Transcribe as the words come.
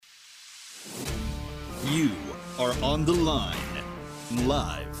You are on the line,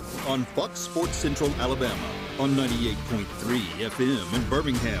 live on Fox Sports Central Alabama on 98.3 FM in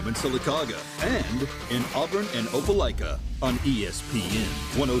Birmingham and Sylacauga, and in Auburn and Opelika on ESPN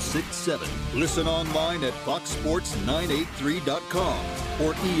 106.7. Listen online at foxsports983.com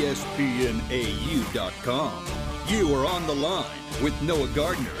or espnau.com. You are on the line with Noah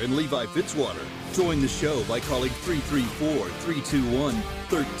Gardner and Levi Fitzwater. Join the show by calling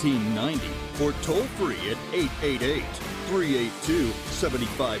 334-321-1390 or toll free at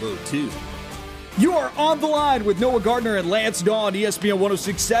 888-382-7502. You are on the line with Noah Gardner and Lance Dawe on ESPN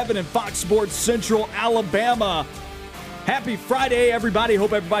 106.7 and Fox Sports Central Alabama. Happy Friday, everybody.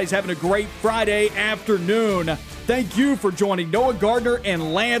 Hope everybody's having a great Friday afternoon. Thank you for joining Noah Gardner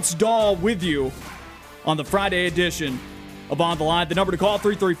and Lance Dawe with you on the Friday edition of On the Line. The number to call,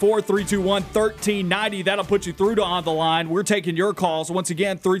 334-321-1390. That'll put you through to On the Line. We're taking your calls. Once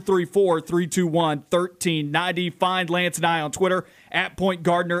again, 334-321-1390. Find Lance and I on Twitter, at Point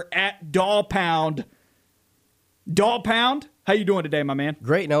Gardner, at Dawe Pound. Dawe Pound, how you doing today, my man?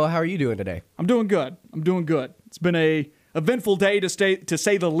 Great, Noah. How are you doing today? I'm doing good. It's been a eventful day to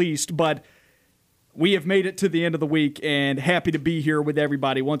say the least, but we have made it to the end of the week and happy to be here with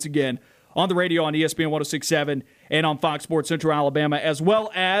everybody once again on the radio on ESPN 106.7 and on Fox Sports Central Alabama, as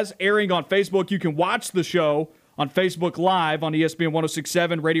well as airing on Facebook. You can watch the show on Facebook Live on ESPN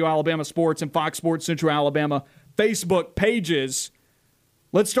 106.7, Radio Alabama Sports, and Fox Sports Central Alabama Facebook pages.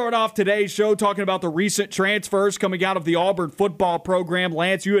 Let's start off today's show talking about the recent transfers coming out of the Auburn football program.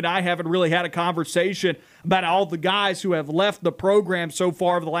 Lance, you and I haven't really had a conversation about all the guys who have left the program so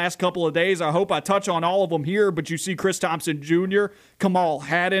far over the last couple of days. I hope I touch on all of them here, but you see Chris Thompson Jr., Kamal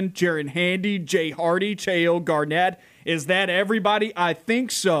Haddon, Jaron Handy, Jay Hardy, Cheo Garnett. Is that everybody? I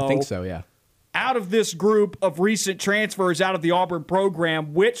think so. I think so, yeah. Out of this group of recent transfers out of the Auburn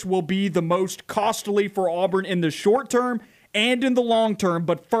program, which will be the most costly for Auburn in the short term and in the long term?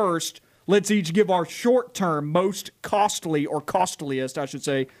 But first, let's each give our short-term most costly, or costliest, I should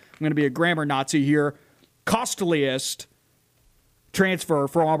say. I'm going to be a grammar Nazi here. Costliest transfer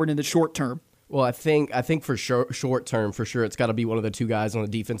for Auburn in the short term. Well, I think for short term, for sure, it's got to be one of the two guys on the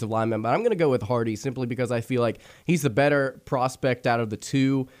defensive lineman. But I'm going to go with Hardy simply because I feel like he's the better prospect out of the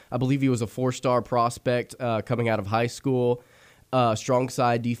two. I believe he was a 4-star prospect coming out of high school. Strong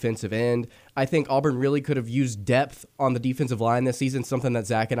side defensive end. I think Auburn really could have used depth on the defensive line this season, something that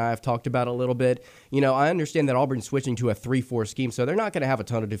Zach and I have talked about a little bit. You know, I understand that Auburn's switching to a 3-4 scheme, so they're not going to have a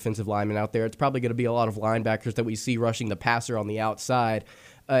ton of defensive linemen out there. It's probably going to be a lot of linebackers that we see rushing the passer on the outside.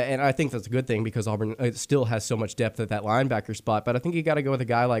 And I think that's a good thing because Auburn still has so much depth at that linebacker spot. But I think you got to go with a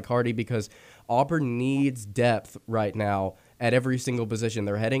guy like Hardy because Auburn needs depth right now at every single position.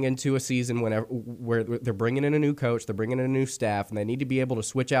 They're heading into a season where they're bringing in a new coach, they're bringing in a new staff, and they need to be able to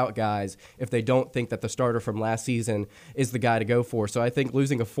switch out guys if they don't think that the starter from last season is the guy to go for. So I think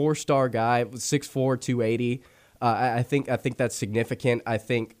losing a 4-star guy, 6'4", 280, I think that's significant. I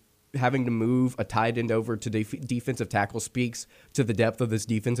think having to move a tight end over to defensive tackle speaks to the depth of this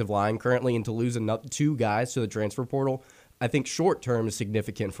defensive line currently, and to lose two guys to the transfer portal, I think short term is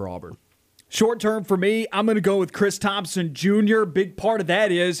significant for Auburn. Short term for me, I'm going to go with Chris Thompson Jr. Big part of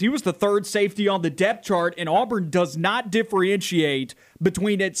that is he was the third safety on the depth chart, and Auburn does not differentiate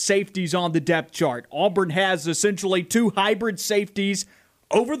between its safeties on the depth chart. Auburn has essentially two hybrid safeties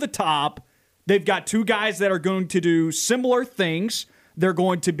over the top. They've got two guys that are going to do similar things. They're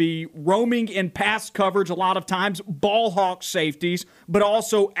going to be roaming in pass coverage a lot of times, ball hawk safeties, but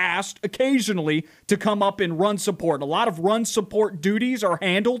also asked occasionally to come up in run support. A lot of run support duties are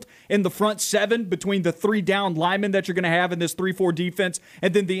handled in the front seven between the 3 down linemen that you're going to have in this 3-4 defense,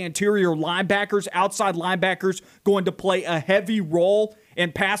 and then the interior linebackers, outside linebackers, going to play a heavy role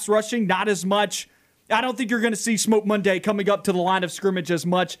in pass rushing. Not as much. I don't think you're going to see Smoke Monday coming up to the line of scrimmage as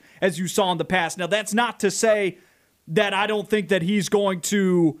much as you saw in the past. Now, that's not to say that I don't think that he's going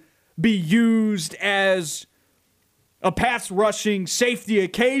to be used as a pass rushing safety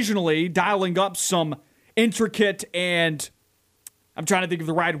occasionally, dialing up some intricate and, I'm trying to think of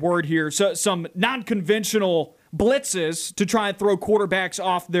the right word here, so some non-conventional blitzes to try and throw quarterbacks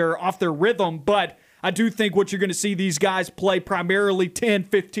off their rhythm. But I do think what you're going to see these guys play primarily 10,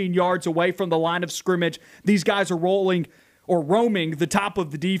 15 yards away from the line of scrimmage. These guys are roaming the top of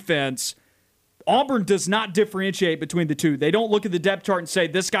the defense. Auburn does not differentiate between the two. They don't look at the depth chart and say,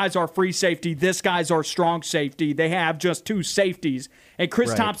 this guy's our free safety, this guy's our strong safety. They have just two safeties. And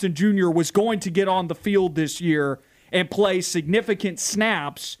Chris Thompson Jr. was going to get on the field this year and play significant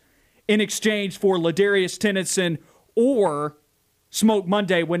snaps in exchange for Ladarius Tennyson or Smoke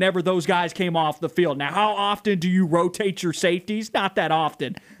Monday whenever those guys came off the field. Now, how often do you rotate your safeties? Not that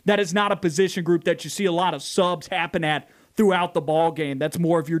often. That is not a position group that you see a lot of subs happen at throughout the ball game. That's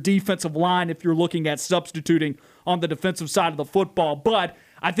more of your defensive line if you're looking at substituting on the defensive side of the football. But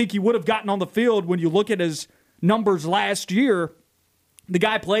I think he would have gotten on the field when you look at his numbers last year. The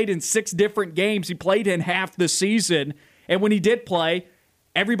guy played in 6 different games. He played in half the season. And when he did play,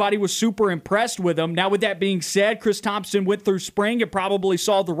 everybody was super impressed with him. Now, with that being said, Chris Thompson went through spring and probably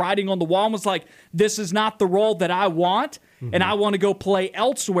saw the writing on the wall and was like, this is not the role that I want, and I want to go play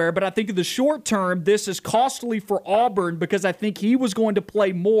elsewhere. But I think in the short term, this is costly for Auburn because I think he was going to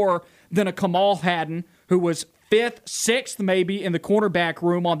play more than a Kamal Hadden, who was 5th, 6th maybe in the cornerback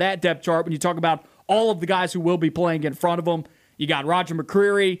room on that depth chart when you talk about all of the guys who will be playing in front of him. You got Roger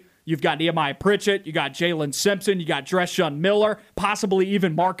McCreary. You've got Nehemiah Pritchett. You got Jalen Simpson. You got Dreshaun Miller, possibly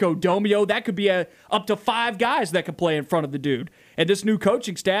even Marco Domio. That could be up to 5 guys that could play in front of the dude. And this new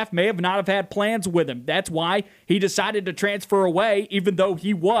coaching staff may not have had plans with him. That's why he decided to transfer away, even though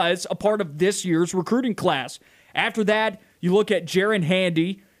he was a part of this year's recruiting class. After that, you look at Jaron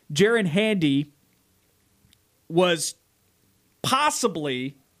Handy. Jaron Handy was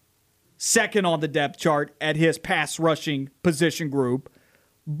possibly second on the depth chart at his pass rushing position group.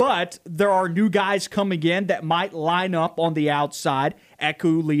 But there are new guys coming in that might line up on the outside.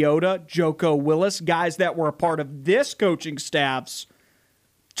 Eku Leota, Joko Willis, guys that were a part of this coaching staff's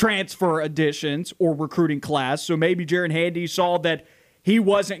transfer additions or recruiting class. So maybe Jaron Handy saw that he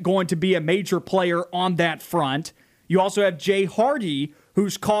wasn't going to be a major player on that front. You also have Jay Hardy,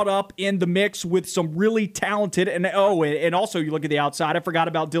 who's caught up in the mix with some really talented, and also you look at the outside, I forgot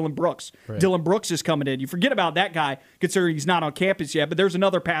about Dylan Brooks. Right. Dylan Brooks is coming in. You forget about that guy, considering he's not on campus yet, but there's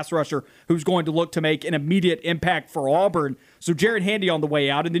another pass rusher who's going to look to make an immediate impact for Auburn. So Jaron Handy on the way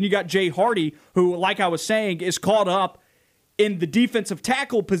out, and then you got Jay Hardy, who, like I was saying, is caught up in the defensive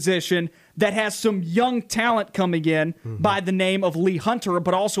tackle position that has some young talent coming in by the name of Lee Hunter,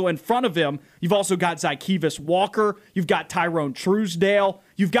 but also in front of him, you've also got Zykevis Walker, you've got Tyrone Truesdale,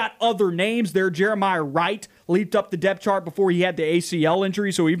 you've got other names there. Jeremiah Wright leaped up the depth chart before he had the ACL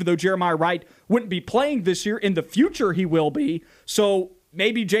injury, so even though Jeremiah Wright wouldn't be playing this year, in the future he will be. So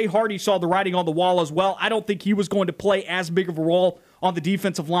maybe Jay Hardy saw the writing on the wall as well. I don't think he was going to play as big of a role on the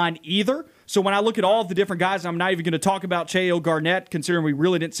defensive line either. So when I look at all of the different guys, I'm not even going to talk about Cheo Garnett, considering we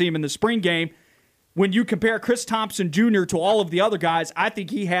really didn't see him in the spring game. When you compare Chris Thompson Jr. to all of the other guys, I think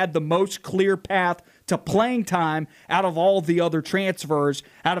he had the most clear path to playing time out of all the other transfers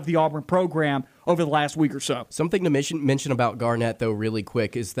out of the Auburn program over the last week or so. Something to mention about Garnett, though, really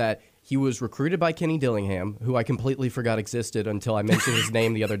quick, is that he was recruited by Kenny Dillingham, who I completely forgot existed until I mentioned his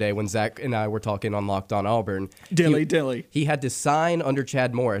name the other day when Zach and I were talking on Locked On Auburn. Dilly. He had to sign under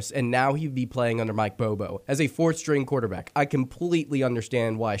Chad Morris, and now he'd be playing under Mike Bobo as a 4th-string quarterback. I completely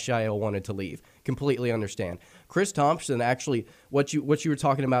understand why Shael wanted to leave. Completely understand. Chris Thompson, actually, what you were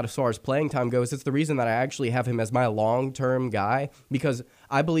talking about as far as playing time goes, it's the reason that I actually have him as my long-term guy, because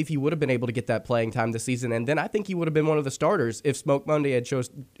I believe he would have been able to get that playing time this season, and then I think he would have been one of the starters if Smoke Monday had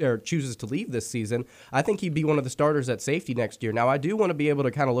chooses to leave this season. I think he'd be one of the starters at safety next year. Now, I do want to be able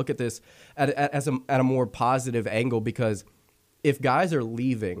to kind of look at this at a more positive angle, because if guys are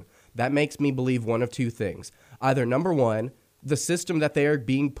leaving, that makes me believe one of two things. Either, number one, the system that they are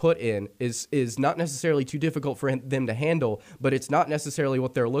being put in is not necessarily too difficult for them to handle, but it's not necessarily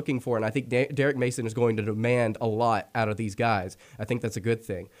what they're looking for, and I think Derek Mason is going to demand a lot out of these guys. I think that's a good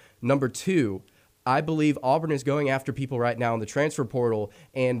thing. Number two, I believe Auburn is going after people right now in the transfer portal,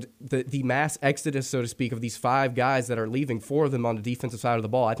 and the mass exodus, so to speak, of these 5 guys that are leaving, 4 of them on the defensive side of the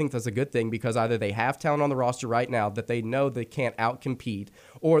ball. I think that's a good thing, because either they have talent on the roster right now that they know they can't outcompete,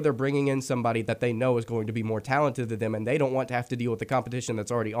 or they're bringing in somebody that they know is going to be more talented than them, and they don't want to have to deal with the competition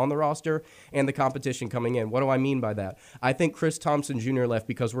that's already on the roster and the competition coming in. What do I mean by that? I think Chris Thompson Jr. left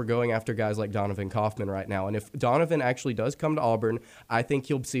because we're going after guys like Donovan Kaufman right now, and if Donovan actually does come to Auburn, I think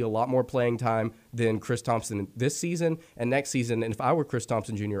he'll see a lot more playing time than Chris Thompson this season and next season. And if I were Chris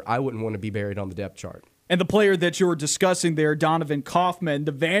Thompson Jr., I wouldn't want to be buried on the depth chart. And the player that you were discussing there, Donovan Kaufman,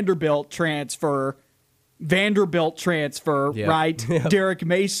 the Vanderbilt transfer, Yeah. right? Yeah. Derek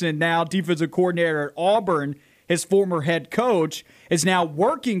Mason, now defensive coordinator at Auburn, his former head coach, is now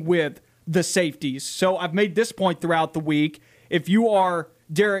working with the safeties. So I've made this point throughout the week. If you are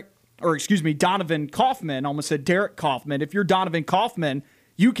Donovan Kaufman, I almost said Derek Kaufman. If you're Donovan Kaufman,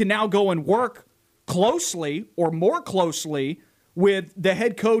 you can now go and work closely or more closely with the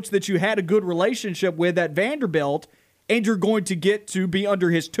head coach that you had a good relationship with at Vanderbilt, and you're going to get to be under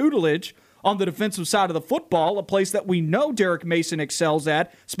his tutelage on the defensive side of the football, a place that we know Derek Mason excels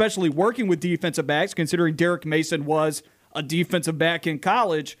at, especially working with defensive backs, considering Derek Mason was a defensive back in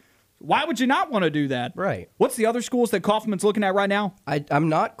college. Why would you not want to do that? Right. What's the other schools that Kaufman's looking at right now? I'm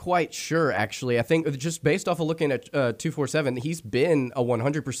not quite sure, actually. I think just based off of looking at 247, he's been a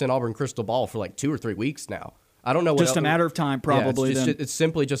 100% Auburn crystal ball for like 2 or 3 weeks now. I don't know what Just a matter of time, probably. Yeah, it's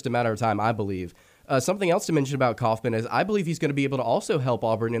simply just a matter of time, I believe. Something else to mention about Kaufman is I believe he's going to be able to also help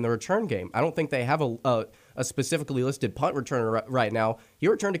Auburn in the return game. I don't think they have a specifically listed punt returner right now. He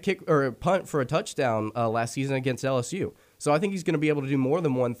returned a kick or a punt for a touchdown last season against LSU. So I think he's going to be able to do more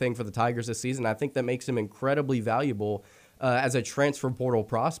than one thing for the Tigers this season. I think that makes him incredibly valuable as a transfer portal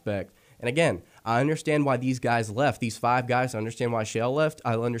prospect. And again, I understand why these guys left, these 5 guys. I understand why Shell left.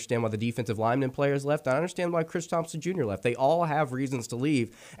 I understand why the defensive lineman players left. I understand why Chris Thompson Jr. left. They all have reasons to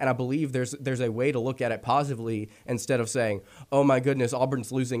leave, and I believe there's a way to look at it positively instead of saying, oh my goodness,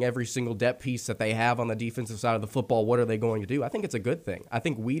 Auburn's losing every single depth piece that they have on the defensive side of the football. What are they going to do? I think it's a good thing. I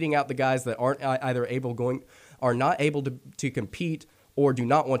think weeding out the guys that aren't are not able to compete or do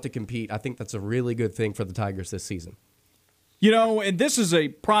not want to compete, I think that's a really good thing for the Tigers this season. You know, and this is a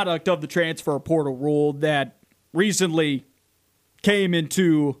product of the transfer portal rule that recently came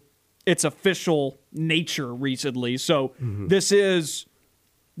into its official nature recently. So this is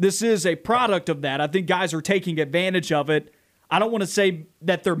a product of that. I think guys are taking advantage of it. I don't want to say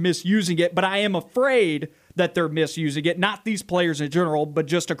that they're misusing it, but I am afraid that they're misusing it. Not these players in general, but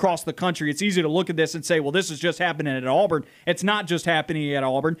just across the country. It's easy to look at this and say, well, this is just happening at Auburn. It's not just happening at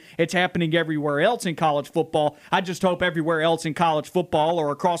Auburn. It's happening everywhere else in college football. I just hope everywhere else in college football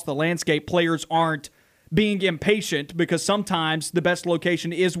or across the landscape, players aren't being impatient, because sometimes the best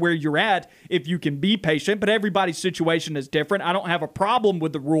location is where you're at if you can be patient, but everybody's situation is different. I don't have a problem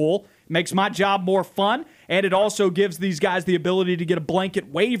with the rule. It makes my job more fun, and it also gives these guys the ability to get a blanket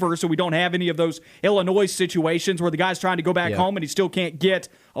waiver so we don't have any of those Illinois situations where the guy's trying to go back home and he still can't get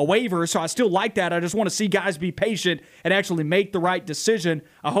a waiver. So I still like that. I just want to see guys be patient and actually make the right decision.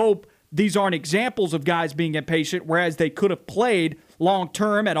 I hope these aren't examples of guys being impatient, whereas they could have played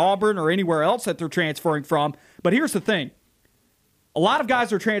long-term at Auburn or anywhere else that they're transferring from. But here's the thing. A lot of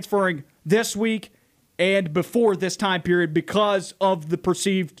guys are transferring this week and before this time period because of the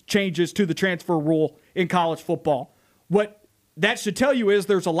perceived changes to the transfer rule in college football. What that should tell you is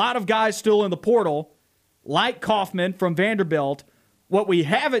there's a lot of guys still in the portal, like Kaufman from Vanderbilt. What we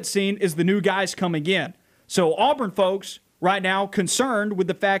haven't seen is the new guys coming in. So Auburn folks right now concerned with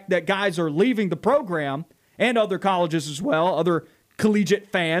the fact that guys are leaving the program, and other colleges as well, other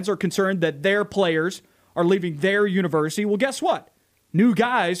collegiate fans are concerned that their players are leaving their university. Well, guess what? New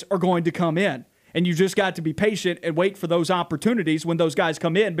guys are going to come in, and you just got to be patient and wait for those opportunities when those guys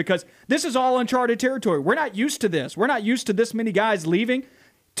come in, because this is all uncharted territory. We're not used to this. We're not used to this many guys leaving,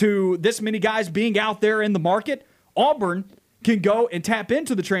 to this many guys being out there in the market. Auburn can go and tap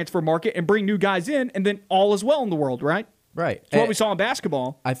into the transfer market and bring new guys in, and then all is well in the world, right? Right. That's what we saw in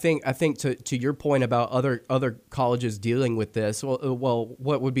basketball. I think to your point about other colleges dealing with this, well,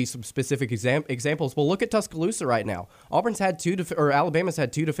 what would be some specific examples? Well, look at Tuscaloosa right now. Alabama's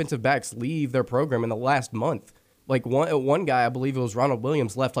had 2 defensive backs leave their program in the last month. Like one guy, I believe it was Ronald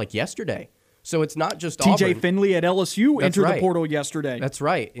Williams, left like yesterday. So it's not just TJ Auburn. Finley at LSU entered the portal yesterday. That's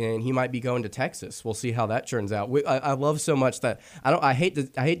right, and he might be going to Texas. We'll see how that turns out. I love so much that I hate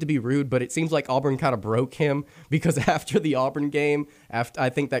to be rude, but it seems like Auburn kind of broke him, because after the Auburn game, I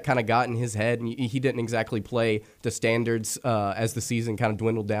think that kind of got in his head, and he didn't exactly play to standards as the season kind of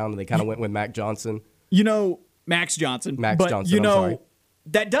dwindled down, and they kind of went with Max Johnson. Max Johnson.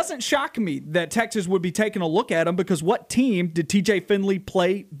 That doesn't shock me that Texas would be taking a look at him, because what team did TJ Finley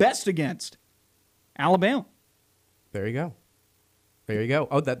play best against? Alabama. There you go.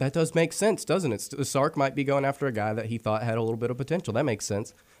 Oh, that does make sense, doesn't it? Sark might be going after a guy that he thought had a little bit of potential. That makes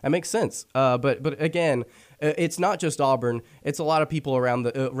sense. But again, it's not just Auburn. It's a lot of people around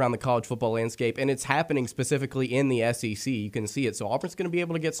the college football landscape, and it's happening specifically in the SEC. You can see it. So Auburn's going to be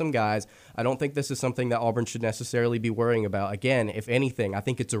able to get some guys. I don't think this is something that Auburn should necessarily be worrying about. Again, if anything, I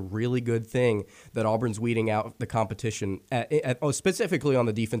think it's a really good thing that Auburn's weeding out the competition, specifically on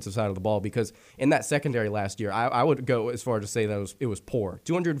the defensive side of the ball, because in that secondary last year, I would go as far as to say that it was poor.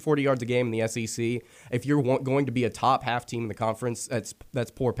 240 yards a game in the SEC. If you're going to be a top half team in the conference,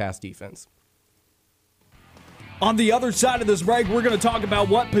 that's poor pass defense. On the other side of this break, we're going to talk about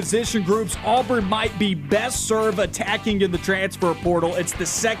what position groups Auburn might be best served attacking in the transfer portal. It's the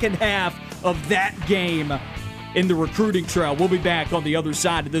second half of that game in the recruiting trail. We'll be back on the other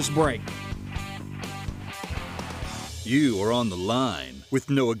side of this break. You are on the line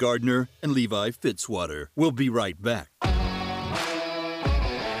with Noah Gardner and Levi Fitzwater. We'll be right back.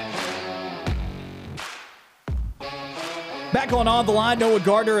 Back on the line, Noah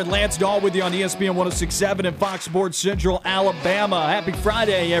Gardner and Lance Dawe with you on ESPN 106.7 and Fox Sports Central Alabama. Happy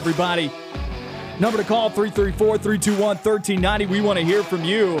Friday, everybody. Number to call, 334-321-1390. We want to hear from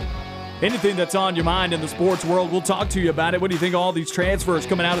you. Anything that's on your mind in the sports world, we'll talk to you about it. What do you think of all these transfers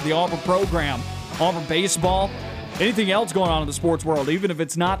coming out of the Auburn program? Auburn baseball, anything else going on in the sports world, even if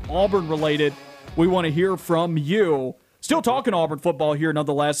it's not Auburn related, we want to hear from you. Still talking Auburn football here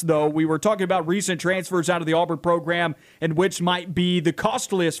nonetheless, though. We were talking about recent transfers out of the Auburn program and which might be the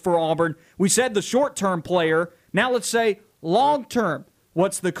costliest for Auburn. We said the short-term player. Now let's say long-term.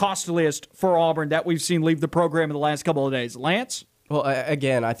 What's the costliest for Auburn that we've seen leave the program in the last couple of days? Lance? Well,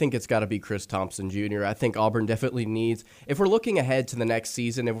 again, I think it's got to be Chris Thompson Jr. I think Auburn definitely needs, if we're looking ahead to the next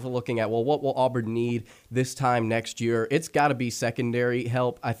season, if we're looking at, well, what will Auburn need this time next year, it's got to be secondary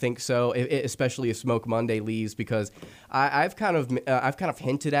help. I think so, especially if Smoke Monday leaves, because I've kind of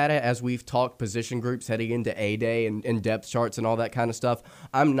hinted at it as we've talked position groups heading into A-Day and depth charts and all that kind of stuff.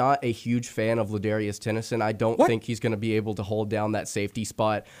 I'm not a huge fan of Ladarius Tennyson. I don't think he's going to be able to hold down that safety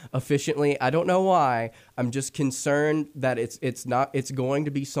spot efficiently. I don't know why. I'm just concerned that it's going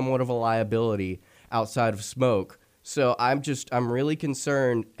to be somewhat of a liability outside of Smoke. So I'm really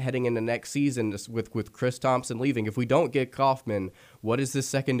concerned heading into next season with Chris Thompson leaving. If we don't get Kaufman, what is this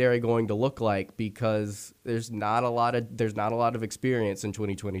secondary going to look like? Because there's not a lot of experience in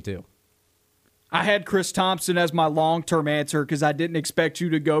 2022. I had Chris Thompson as my long-term answer because I didn't expect you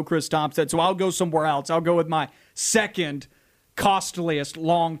to go Chris Thompson. So I'll go somewhere else. I'll go with my second costliest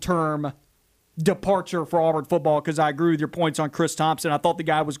long-term departure for Auburn football because I agree with your points on Chris Thompson. I thought the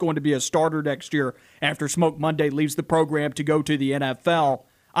guy was going to be a starter next year after Smoke Monday leaves the program to go to the NFL.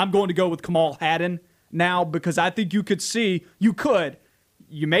 I'm going to go with Kamal Hadden now because I think you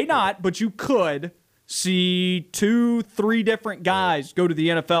may not, but you could see 2-3 different guys go to the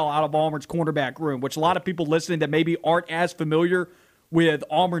NFL out of Auburn's cornerback room, which a lot of people listening that maybe aren't as familiar with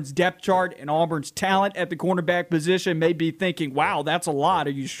Auburn's depth chart and Auburn's talent at the cornerback position may be thinking, wow, that's a lot.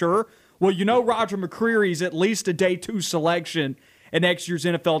 Are you sure? Well, Roger McCreary's at least a day 2 selection in next year's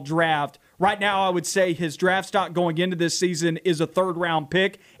NFL draft. Right now, I would say his draft stock going into this season is a 3rd-round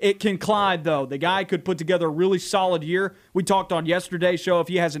pick. It can climb, though. The guy could put together a really solid year. We talked on yesterday's show if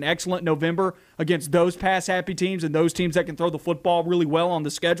he has an excellent November against those pass-happy teams and those teams that can throw the football really well on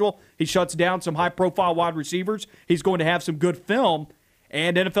the schedule. He shuts down some high-profile wide receivers. He's going to have some good film.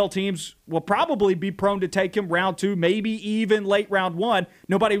 And NFL teams will probably be prone to take him round 2, maybe even late round 1.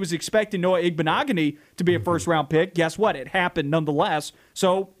 Nobody was expecting Noah Igbenogany to be a first-round pick. Guess what? It happened nonetheless.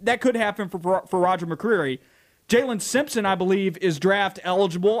 So that could happen for Roger McCreary. Jalen Simpson, I believe, is draft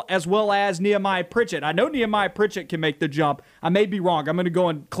eligible, as well as Nehemiah Pritchett. I know Nehemiah Pritchett can make the jump. I may be wrong. I'm going to go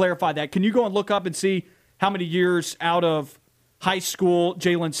and clarify that. Can you go and look up and see how many years out of high school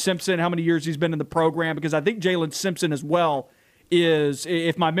Jalen Simpson, how many years he's been in the program? Because I think Jalen Simpson as well is,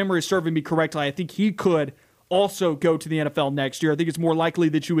 if my memory is serving me correctly, I think he could also go to the NFL next year. I think it's more likely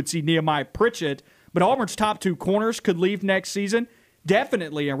that you would see Nehemiah Pritchett, but Auburn's top 2 corners could leave next season.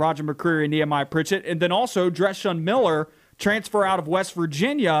 Definitely in Roger McCreary and Nehemiah Pritchett. And then also Dreshaun Miller, transfer out of West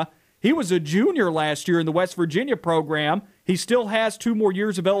Virginia. He was a junior last year in the West Virginia program. He still has 2 more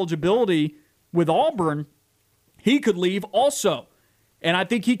years of eligibility with Auburn. He could leave also. And I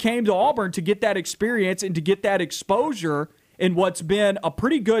think he came to Auburn to get that experience and to get that exposure in what's been a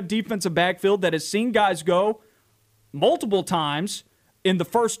pretty good defensive backfield that has seen guys go multiple times in the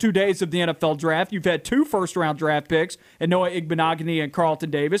first 2 days of the NFL draft. You've had 2 first-round draft picks, and Noah Igbenogany and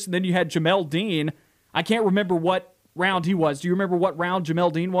Carlton Davis, and then you had Jamel Dean. I can't remember what round he was. Do you remember what round Jamel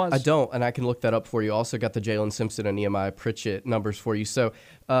Dean was? I don't, and I can look that up for you. Also got the Jalen Simpson and Nehemiah Pritchett numbers for you. So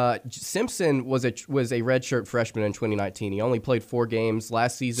Simpson was a redshirt freshman in 2019. He only played 4 games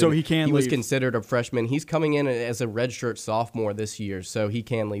last season. So he was considered a freshman. He's coming in as a redshirt sophomore this year, so he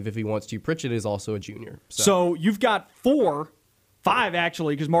can leave if he wants to. Pritchett is also a junior. So you've got 5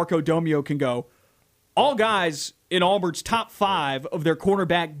 actually, because Marco Domio can go. All guys in Auburn's top 5 of their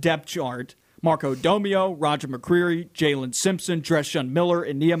cornerback depth chart. Marco Domio, Roger McCreary, Jalen Simpson, Dreshaun Miller,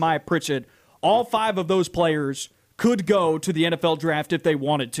 and Nehemiah Pritchett. All 5 of those players could go to the NFL draft if they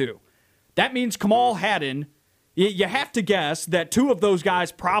wanted to. That means Kamal Hadden, you have to guess that 2 of those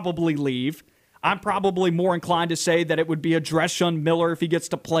guys probably leave. I'm probably more inclined to say that it would be a Dreshaun Miller if he gets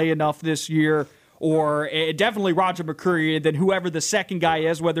to play enough this year, or definitely Roger McCreary, and then whoever the second guy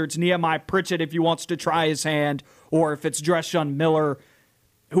is, whether it's Nehemiah Pritchett if he wants to try his hand, or if it's Dreshaun Miller,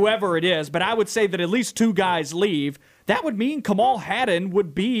 whoever it is. But I would say that at least 2 guys leave. That would mean Kamal Hadden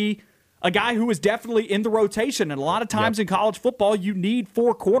would be a guy who is definitely in the rotation. And a lot of times in college football, you need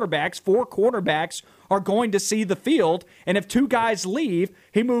 4 quarterbacks. 4 quarterbacks are going to see the field. And if 2 guys leave,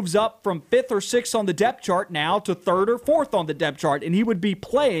 he moves up from 5th or 6th on the depth chart now to 3rd or 4th on the depth chart. And he would be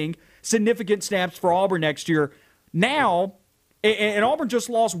playing significant snaps for Auburn next year. Now, and Auburn just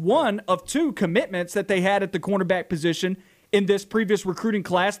lost 1 of 2 commitments that they had at the cornerback position in this previous recruiting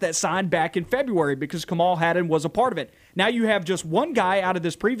class that signed back in February because Kamal Haddon was a part of it. Now you have just 1 guy out of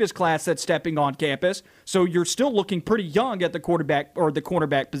this previous class that's stepping on campus, so you're still looking pretty young at the quarterback or the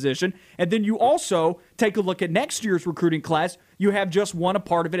cornerback position. And then you also take a look at next year's recruiting class. You have just 1 a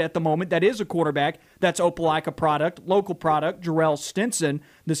part of it at the moment that is a quarterback. That's Opelika product, local product, Jarrell Stinson,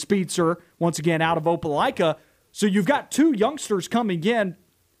 the speedster, once again out of Opelika. So you've got 2 youngsters coming in,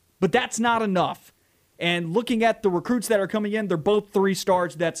 but that's not enough. And looking at the recruits that are coming in, they're both 3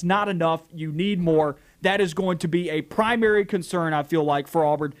 stars. That's not enough. You need more. That is going to be a primary concern, I feel like, for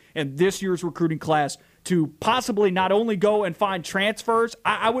Auburn in this year's recruiting class to possibly not only go and find transfers.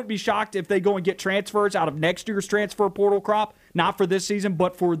 I wouldn't be shocked if they go and get transfers out of next year's transfer portal crop, not for this season,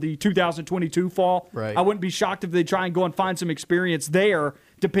 but for the 2022 fall. Right. I wouldn't be shocked if they try and go and find some experience there,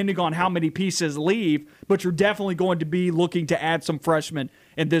 depending on how many pieces leave. But you're definitely going to be looking to add some freshmen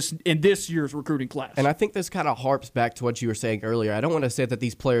in this year's recruiting class. And I think this kind of harps back to what you were saying earlier. I don't want to say that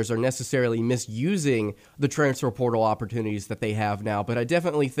these players are necessarily misusing the transfer portal opportunities that they have now, but I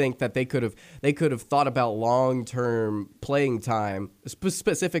definitely think that they could have thought about long-term playing time,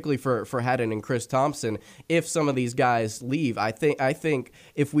 specifically for Haddon and Chris Thompson. If some of these guys leave, I think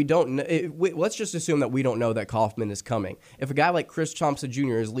if we don't, let's just assume that we don't know that Kaufman is coming. If a guy like Chris Thompson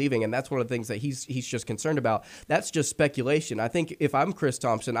Jr. is leaving, and that's one of the things that he's just concerned about, that's just speculation. I think if I'm Chris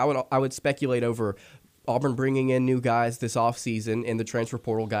Thompson, I would speculate over Auburn bringing in new guys this offseason in the transfer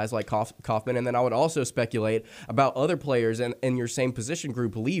portal, guys like Kaufman, and then I would also speculate about other players in your same position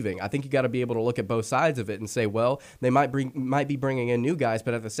group leaving. I think you got to be able to look at both sides of it and say, well, they might be bringing in new guys,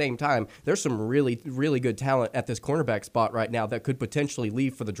 but at the same time, there's some really, really good talent at this cornerback spot right now that could potentially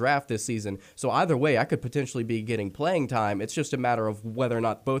leave for the draft this season. So either way, I could potentially be getting playing time. It's just a matter of whether or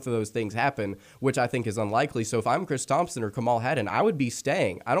not both of those things happen, which I think is unlikely. So if I'm Chris Thompson or Kamal Haddon, I would be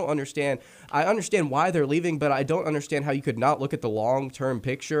staying. I understand why they're leaving, but I don't understand how you could not look at the long-term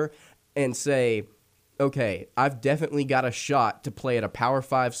picture and say, okay, I've definitely got a shot to play at a Power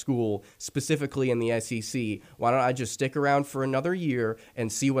 5 school, specifically in the SEC. Why don't I just stick around for another year and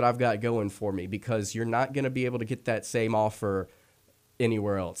see what I've got going for me? Because you're not going to be able to get that same offer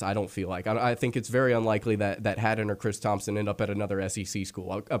anywhere else, I don't feel like. I think it's very unlikely that Haddon or Chris Thompson end up at another SEC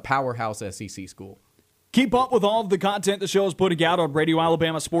school, a powerhouse SEC school. Keep up with all of the content the show is putting out on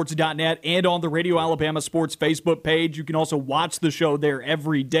RadioAlabamaSports.net and on the Radio Alabama Sports Facebook page. You can also watch the show there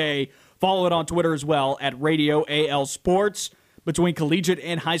every day. Follow it on Twitter as well at Radio AL Sports. Between collegiate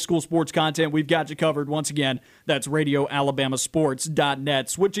and high school sports content, we've got you covered. Once again, that's RadioAlabamaSports.net.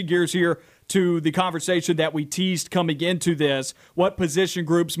 Switching gears here to the conversation that we teased coming into this. What position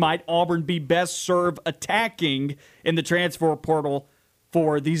groups might Auburn be best served attacking in the transfer portal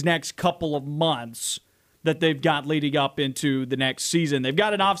for these next couple of months that they've got leading up into the next season? They've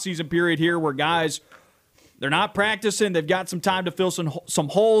got an off-season period here where guys, they're not practicing. They've got some time to fill some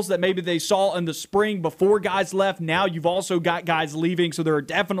holes that maybe they saw in the spring before guys left. Now you've also got guys leaving, so there are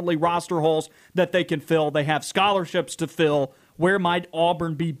definitely roster holes that they can fill. They have scholarships to fill. Where might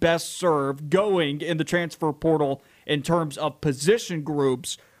Auburn be best served going in the transfer portal in terms of position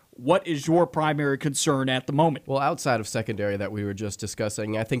groups? What is your primary concern at the moment? Well, outside of secondary that we were just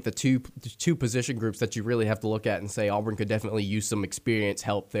discussing, I think the two position groups that you really have to look at and say Auburn could definitely use some experience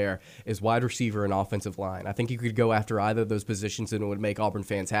help there is wide receiver and offensive line. I think you could go after either of those positions and it would make Auburn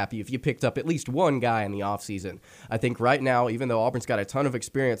fans happy if you picked up at least one guy in the offseason. I think right now, even though Auburn's got a ton of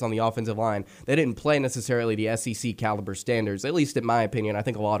experience on the offensive line, they didn't play necessarily the SEC caliber standards, at least in my opinion. I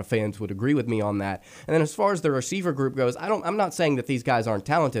think a lot of fans would agree with me on that. And then as far as the receiver group goes, I'm not saying that these guys aren't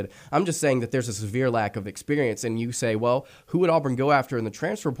talented. I'm just saying that there's a severe lack of experience, and you say, well, who would Auburn go after in the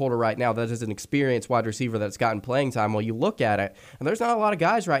transfer portal right now that is an experienced wide receiver that's gotten playing time? Well, you look at it, and there's not a lot of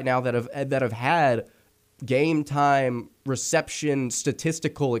guys right now that have had game time reception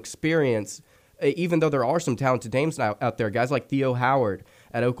statistical experience, even though there are some talented names out there. Guys like Theo Howard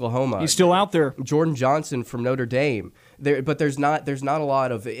at Oklahoma. He's still out there. Jordan Johnson from Notre Dame. But there's not a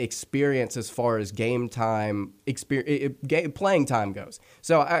lot of experience as far as game time playing time goes.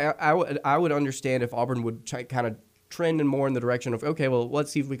 So I would understand if Auburn would kind of trending more in the direction of, okay, well,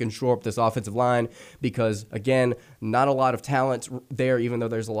 let's see if we can shore up this offensive line because, again, not a lot of talent there, even though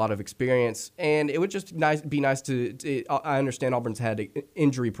there's a lot of experience. And it would just be nice to I understand Auburn's had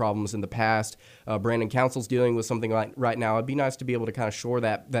injury problems in the past. Brandon Council's dealing with something like right now. It'd be nice to be able to kind of shore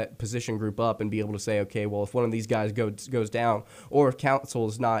that position group up and be able to say, okay, well, if one of these guys goes down, or if Council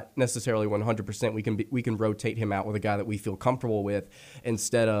is not necessarily 100%, we can rotate him out with a guy that we feel comfortable with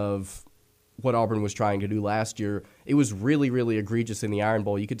instead of what Auburn was trying to do last year. It was really, really egregious in the Iron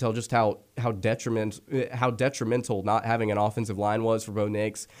Bowl. You could tell just how detrimental not having an offensive line was for Bo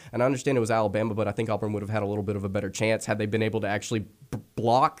Nix. And I understand it was Alabama, but I think Auburn would have had a little bit of a better chance had they been able to actually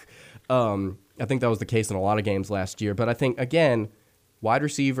block. I think that was the case in a lot of games last year. But I think, again, wide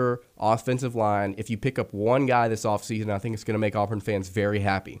receiver, offensive line, if you pick up one guy this offseason, I think it's going to make Auburn fans very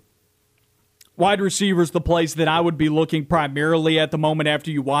happy. Wide receiver's the place that I would be looking primarily at the moment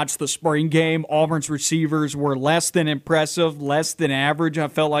after you watch the spring game. Auburn's receivers were less than impressive, less than average. I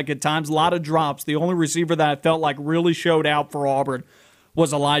felt like at times a lot of drops. The only receiver that I felt like really showed out for Auburn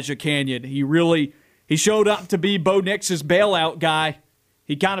was Elijah Canyon. He showed up to be Bo Nix's bailout guy.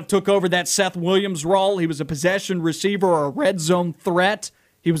 He kind of took over that Seth Williams role. He was a possession receiver or a red zone threat.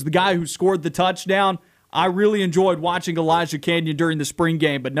 He was the guy who scored the touchdown. I really enjoyed watching Elijah Canyon during the spring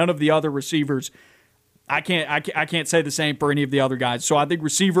game, but none of the other receivers, I can't say the same for any of the other guys. So I think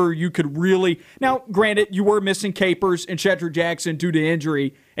receiver, you could really – now, granted, you were missing Capers and Shedrick Jackson due to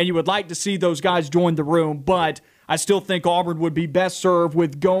injury, and you would like to see those guys join the room, but I still think Auburn would be best served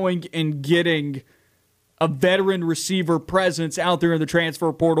with going and getting a veteran receiver presence out there in the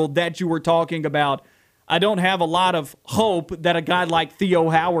transfer portal that you were talking about. I don't have a lot of hope that a guy like Theo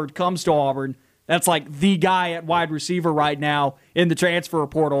Howard comes to Auburn. That's like the guy at wide receiver right now in the transfer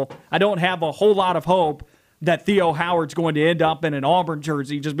portal. I don't have a whole lot of hope that Theo Howard's going to end up in an Auburn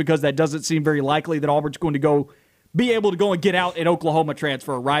jersey just because that doesn't seem very likely that Auburn's going to be able to go and get out an Oklahoma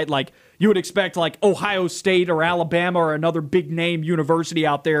transfer, right? Like you would expect like Ohio State or Alabama or another big-name university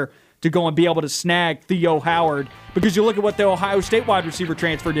out there to go and be able to snag Theo Howard because you look at what the Ohio State wide receiver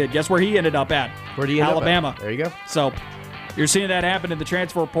transfer did. Guess where he ended up at? Where did he end Alabama. up at? There you go. So you're seeing that happen in the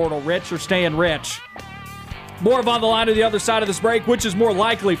transfer portal. Rich or staying rich. More of On the Line to the other side of this break. Which is more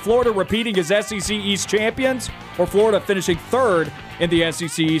likely, Florida repeating as SEC East champions or Florida finishing third in the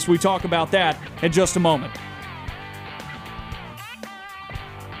SEC East? We talk about that in just a moment.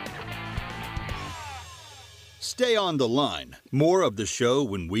 Stay on the line. More of the show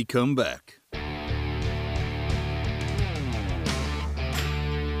when we come back.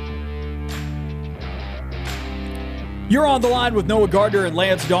 You're on the line with Noah Gardner and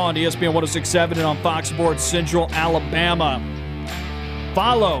Lance Dawe on ESPN 106.7 and on Fox Sports Central Alabama.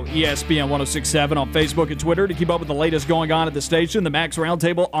 Follow ESPN 106.7 on Facebook and Twitter to keep up with the latest going on at the station. The Max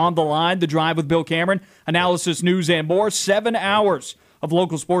Roundtable on the line, The Drive with Bill Cameron, analysis, news, and more. 7 hours of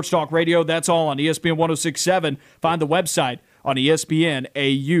local sports talk radio. That's all on ESPN 106.7. Find the website on ESPNAU.com.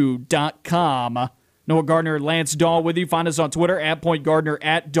 Noah Gardner, Lance Dawe with you. Find us on Twitter, @PointGardner,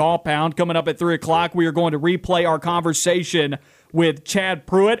 @DawPound. Coming up at 3 o'clock, we are going to replay our conversation with Chad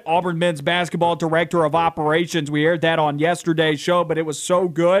Pruitt, Auburn men's basketball director of operations. We aired that on yesterday's show, but it was so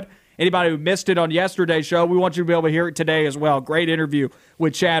good. Anybody who missed it on yesterday's show, we want you to be able to hear it today as well. Great interview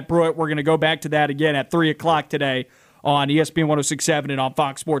with Chad Pruitt. We're going to go back to that again at 3 o'clock today on ESPN 106.7 and on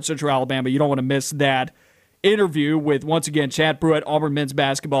Fox Sports Central Alabama. You don't want to miss that interview with, once again, Chad Pruitt, Auburn men's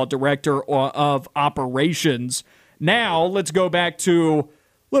basketball director of operations. Now, let's go back to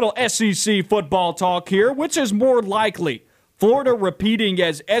little SEC football talk here. Which is more likely, Florida repeating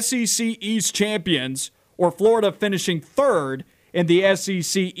as SEC East champions or Florida finishing third in the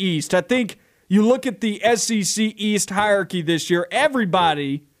SEC East? I think you look at the SEC East hierarchy this year,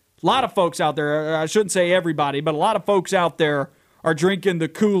 everybody, a lot of folks out there, I shouldn't say everybody, but a lot of folks out there are drinking the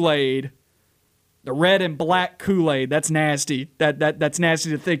Kool-Aid. The red and black Kool-Aid, that's nasty. That's nasty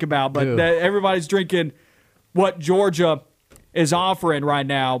to think about. But everybody's drinking what Georgia is offering right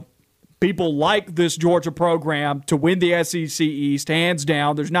now. People like this Georgia program to win the SEC East, hands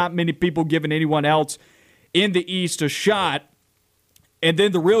down. There's not many people giving anyone else in the East a shot. And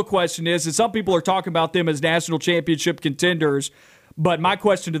then the real question is some people are talking about them as national championship contenders. But my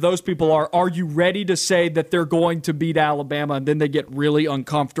question to those people are you ready to say that they're going to beat Alabama? And then they get really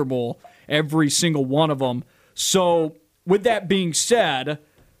uncomfortable, every single one of them. So with that being said,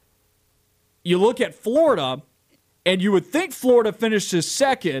 you look at Florida, and you would think Florida finishes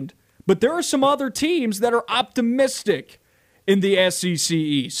second, but there are some other teams that are optimistic in the SEC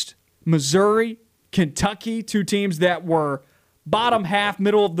East. Missouri, Kentucky, 2 teams that were bottom half,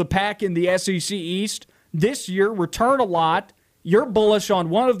 middle of the pack in the SEC East. This year, return a lot. You're bullish on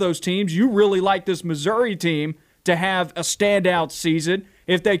one of those teams. You really like this Missouri team to have a standout season,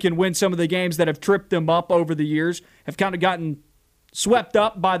 if they can win some of the games that have tripped them up over the years, have kind of gotten swept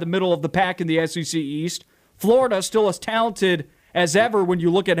up by the middle of the pack in the SEC East. Florida still as talented as ever when you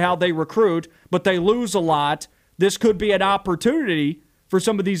look at how they recruit, but they lose a lot. This could be an opportunity for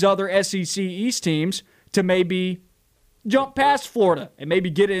some of these other SEC East teams to maybe jump past Florida and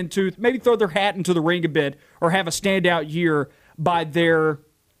maybe throw their hat into the ring a bit or have a standout year by their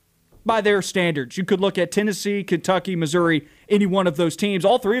standards. You could look at Tennessee, Kentucky, Missouri, any one of those teams.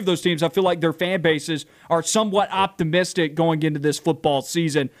 All three of those teams, I feel like their fan bases are somewhat optimistic going into this football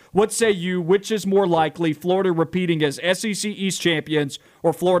season. What say you? Which is more likely, Florida repeating as SEC East champions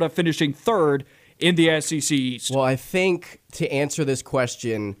or Florida finishing third in the SEC East? Well, I think to answer this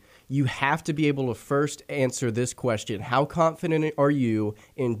question, you have to be able to first answer this question. How confident are you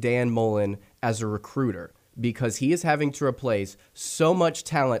in Dan Mullen as a recruiter? Because he is having to replace so much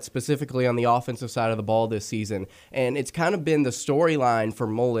talent, specifically on the offensive side of the ball this season. And it's kind of been the storyline for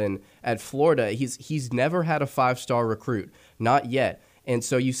Mullen at Florida. He's never had a five-star recruit, not yet. And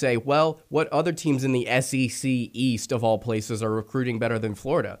so you say, well, what other teams in the SEC East, of all places, are recruiting better than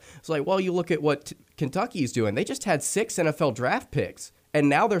Florida? It's like, well, you look at what Kentucky's doing. They just had 6 NFL draft picks. And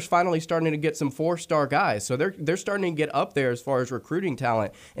now they're finally starting to get some 4-star guys. So they're starting to get up there as far as recruiting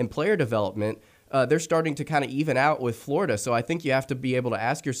talent and player development. They're starting to kind of even out with Florida. So I think you have to be able to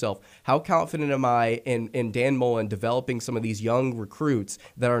ask yourself, how confident am I in Dan Mullen developing some of these young recruits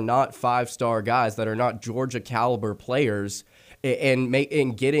that are not 5-star guys, that are not Georgia caliber players,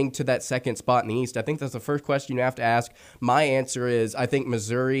 and getting to that second spot in the East? I think that's the first question you have to ask. My answer is I think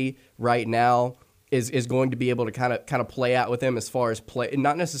Missouri right now is going to be able to kind of play out with them as far as play,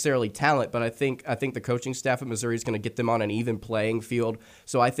 not necessarily talent, but I think the coaching staff at Missouri is going to get them on an even playing field.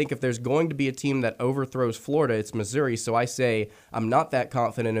 So I think if there's going to be a team that overthrows Florida, it's Missouri. So I say I'm not that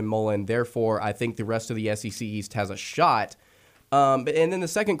confident in Mullen. Therefore, I think the rest of the SEC East has a shot. And then the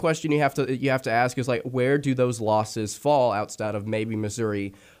second question you have to ask is, like, where do those losses fall outside of maybe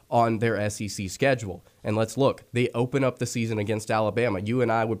Missouri on their SEC schedule? And let's look. They open up the season against Alabama. You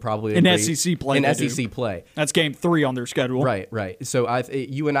and I would probably agree. In SEC play. That's game 3 on their schedule. Right. So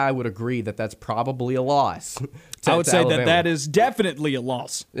you and I would agree that that's probably a loss. I would say that is definitely a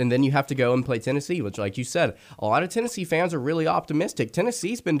loss. And then you have to go and play Tennessee, which, like you said, a lot of Tennessee fans are really optimistic.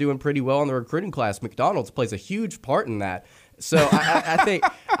 Tennessee's been doing pretty well in the recruiting class. McDonald's plays a huge part in that. So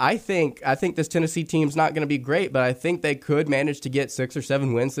I think this Tennessee team's not going to be great, but I think they could manage to get 6 or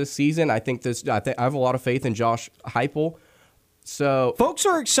 7 wins this season. I have a lot of faith in Josh Heupel. So folks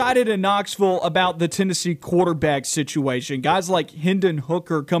are excited in Knoxville about the Tennessee quarterback situation. Guys like Hendon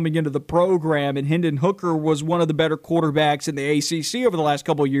Hooker coming into the program, and Hendon Hooker was one of the better quarterbacks in the ACC over the last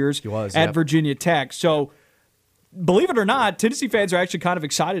couple of years at Virginia Tech. So believe it or not, Tennessee fans are actually kind of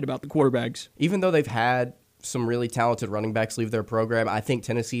excited about the quarterbacks. Even though they've had some really talented running backs leave their program, I think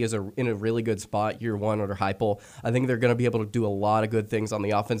Tennessee is in a really good spot year one under Heupel. I think they're going to be able to do a lot of good things on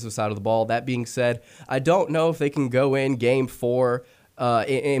the offensive side of the ball. That being said, I don't know if they can go in game 4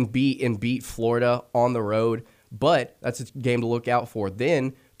 and beat Florida on the road, but that's a game to look out for.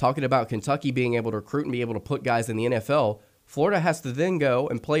 Then, talking about Kentucky being able to recruit and be able to put guys in the NFL, Florida has to then go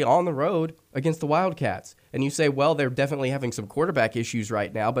and play on the road against the Wildcats. And you say, well, they're definitely having some quarterback issues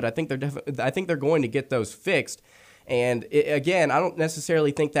right now, but I think they're going to get those fixed. And again, I don't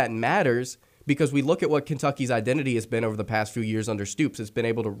necessarily think that matters, because we look at what Kentucky's identity has been over the past few years under Stoops. It's been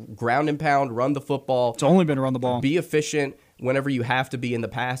able to ground and pound, run the football. It's only been run the ball. Be efficient whenever you have to be in the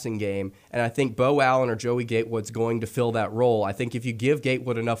passing game. And I think Bo Allen or Joey Gatewood's going to fill that role. I think if you give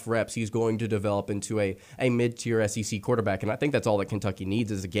Gatewood enough reps, he's going to develop into a mid-tier SEC quarterback. And I think that's all that Kentucky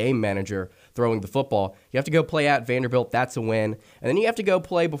needs is a game manager throwing the football. You have to go play at Vanderbilt. That's a win. And then you have to go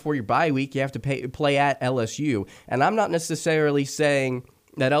play before your bye week. You have to play at LSU. And I'm not necessarily saying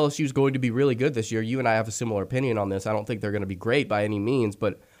that LSU is going to be really good this year. You and I have a similar opinion on this. I don't think they're going to be great by any means,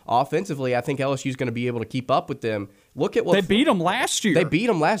 but offensively, I think LSU is going to be able to keep up with them. Look at what they beat them last year.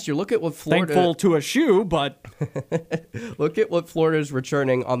 Look at what Florida. Thankful to a shoe, but look at what Florida is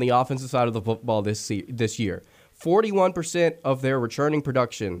returning on the offensive side of the football this year. 41% of their returning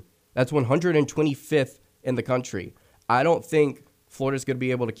production. That's 125th in the country. I don't think Florida's going to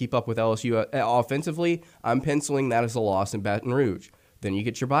be able to keep up with LSU offensively. I'm penciling that as a loss in Baton Rouge. Then you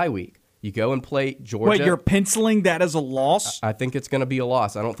get your bye week. You go and play Georgia. Wait, you're penciling that as a loss? I think it's going to be a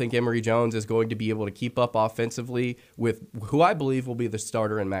loss. I don't think Emory Jones is going to be able to keep up offensively with who I believe will be the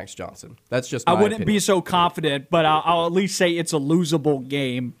starter in Max Johnson. That's just my opinion. Be so confident, but I'll at least say it's a losable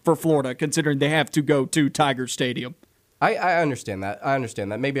game for Florida, considering they have to go to Tiger Stadium. I understand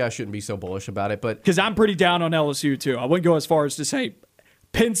that. Maybe I shouldn't be so bullish about it, but because I'm pretty down on LSU too. I wouldn't go as far as to say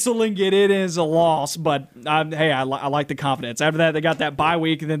penciling it in as a loss, but hey, I like the confidence. After that, they got that bye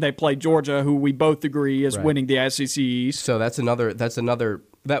week, and then they play Georgia, who we both agree is winning the SEC East. So that's another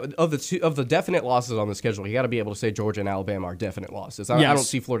that of the definite losses on the schedule. You got to be able to say Georgia and Alabama are definite losses. I don't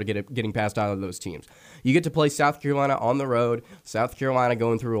see Florida getting past either of those teams. You get to play South Carolina on the road. South Carolina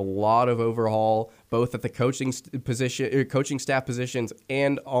going through a lot of overhaul, both at the coaching staff positions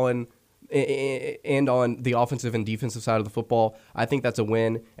and on the offensive and defensive side of the football. I think that's a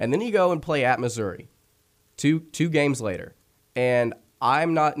win. And then you go and play at Missouri, two games later, and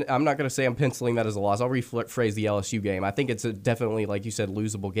I'm not going to say I'm penciling that as a loss. I'll rephrase the LSU game. I think it's definitely, like you said,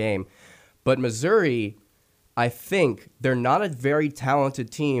 losable game. But Missouri, I think they're not a very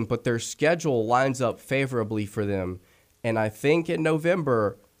talented team, but their schedule lines up favorably for them. And I think in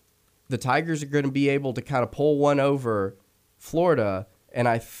November, the Tigers are going to be able to kind of pull one over Florida, and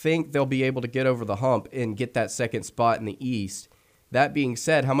I think they'll be able to get over the hump and get that second spot in the East. That being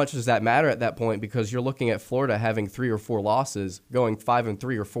said, how much does that matter at that point? Because you're looking at Florida having 3 or 4 losses, going 5-3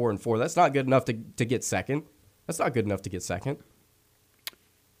 or 4-4. That's not good enough to get second. That's not good enough to get second.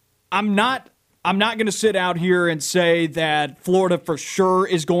 I'm not going to sit out here and say that Florida for sure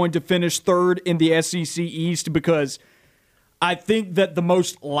is going to finish third in the SEC East, because I think that the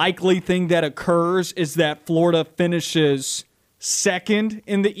most likely thing that occurs is that Florida finishes second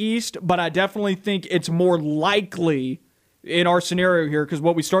in the East, but I definitely think it's more likely in our scenario here, because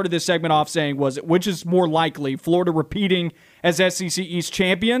what we started this segment off saying was, which is more likely, Florida repeating as SEC East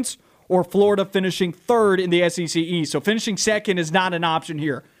champions or Florida finishing third in the SEC East? So finishing second is not an option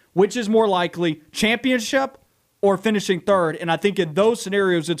here. Which is more likely, championship or finishing third? And I think in those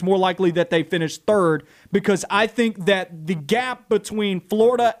scenarios, it's more likely that they finish third, because I think that the gap between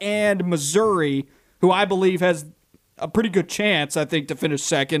Florida and Missouri, who I believe has a pretty good chance, I think, to finish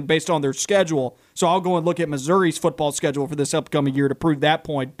second based on their schedule. So I'll go and look at Missouri's football schedule for this upcoming year to prove that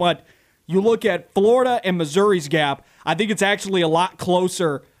point. But you look at Florida and Missouri's gap, I think it's actually a lot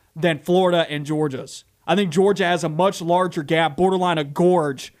closer than Florida and Georgia's. I think Georgia has a much larger gap, borderline a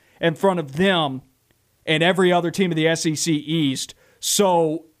gorge, in front of them and every other team in the SEC East.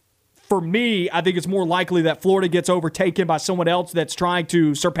 So for me, I think it's more likely that Florida gets overtaken by someone else that's trying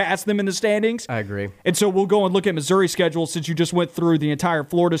to surpass them in the standings. I agree. And so we'll go and look at Missouri's schedule, since you just went through the entire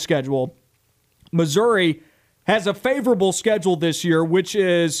Florida schedule. Missouri has a favorable schedule this year, which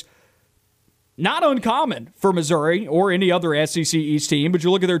is not uncommon for Missouri or any other SEC East team. But you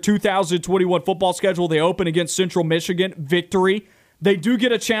look at their 2021 football schedule, they open against Central Michigan, victory. They do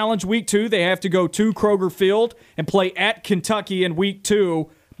get a challenge week 2. They have to go to Kroger Field and play at Kentucky in week 2.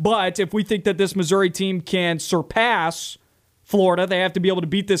 But if we think that this Missouri team can surpass Florida, they have to be able to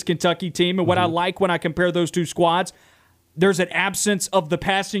beat this Kentucky team. And what I like when I compare those two squads, there's an absence of the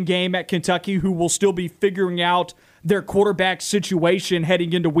passing game at Kentucky, who will still be figuring out their quarterback situation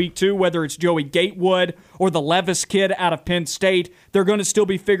heading into week 2, whether it's Joey Gatewood or the Levis kid out of Penn State. They're going to still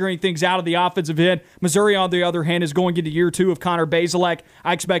be figuring things out of the offensive end. Missouri, on the other hand, is going into year 2 of Connor Bazelak.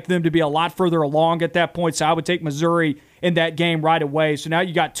 I expect them to be a lot further along at that point, so I would take Missouri in that game right away. So now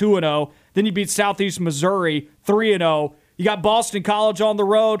you got 2-0. Then you beat Southeast Missouri 3-0. You got Boston College on the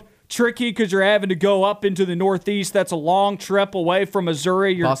road. Tricky because you're having to go up into the Northeast. That's a long trip away from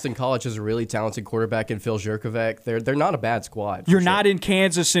Missouri. Boston College has a really talented quarterback in Phil Jurkovec. They're not a bad squad. You're not in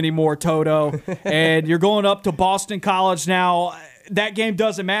Kansas anymore, Toto, and you're going up to Boston College now. That game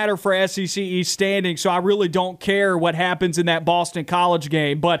doesn't matter for SEC East standing, so I really don't care what happens in that Boston College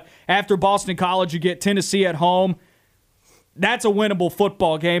game. But after Boston College, you get Tennessee at home. That's a winnable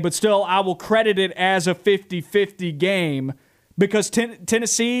football game, but still, I will credit it as a 50-50 game. Because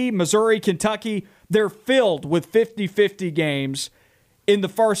Tennessee, Missouri, Kentucky, they're filled with 50-50 games in the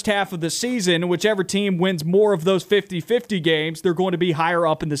first half of the season. Whichever team wins more of those 50-50 games, they're going to be higher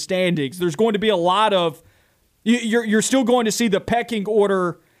up in the standings. There's going to be a lot of – you're still going to see the pecking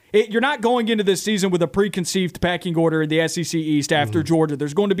order. You're not going into this season with a preconceived pecking order in the SEC East after Georgia.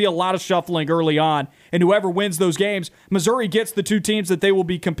 There's going to be a lot of shuffling early on. And whoever wins those games, Missouri gets the 2 teams that they will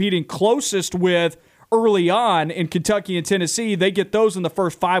be competing closest with early on in Kentucky and Tennessee. They get those in the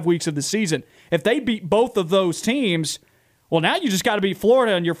first 5 weeks of the season. If they beat both of those teams, well, now you just got to beat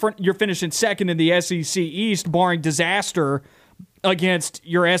Florida, and you're finishing second in the SEC East, barring disaster against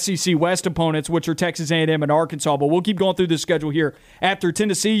your SEC West opponents, which are Texas A&M and Arkansas. But we'll keep going through this schedule here. After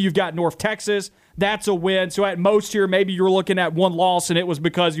Tennessee, you've got North Texas. That's a win. So at most here, maybe you're looking at 1 loss, and it was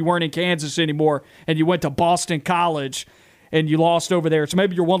because you weren't in Kansas anymore, and you went to Boston College and you lost over there. So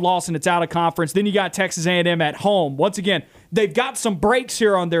maybe you're 1 loss and it's out of conference. Then you got Texas A&M at home. Once again, they've got some breaks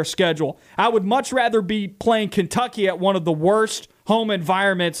here on their schedule. I would much rather be playing Kentucky at one of the worst home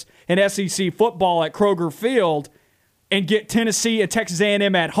environments in SEC football at Kroger Field and get Tennessee and Texas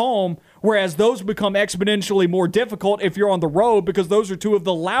A&M at home, whereas those become exponentially more difficult if you're on the road because those are two of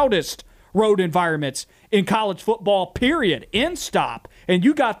the loudest road environments in college football, period, end stop. And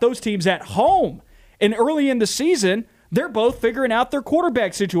you got those teams at home. And early in the season, they're both figuring out their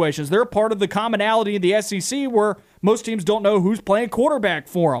quarterback situations. They're part of the commonality in the SEC where most teams don't know who's playing quarterback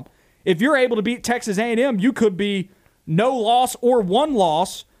for them. If you're able to beat Texas A&M, you could be no loss or one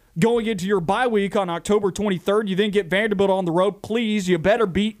loss going into your bye week on October 23rd. You then get Vanderbilt on the road. Please, you better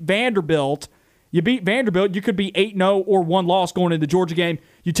beat Vanderbilt. You beat Vanderbilt, you could be 8-0 or one loss going into the Georgia game.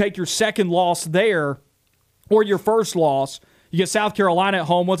 You take your second loss there or your first loss. You get South Carolina at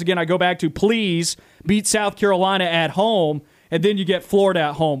home. Once again, I go back to please beat South Carolina at home, and then you get Florida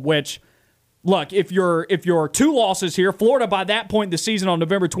at home, which, look, if you're two losses here, Florida by that point in the season on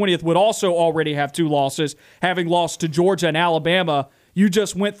November 20th would also already have two losses, having lost to Georgia and Alabama. You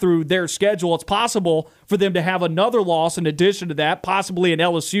just went through their schedule. It's possible for them to have another loss in addition to that. Possibly an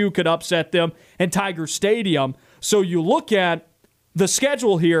LSU could upset them in Tiger Stadium. So you look at the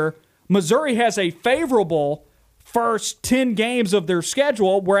schedule here, Missouri has a favorable first 10 games of their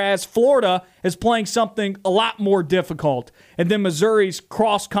schedule, whereas Florida is playing something a lot more difficult. And then Missouri's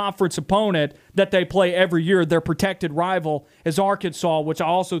cross-conference opponent that they play every year, their protected rival, is Arkansas, which I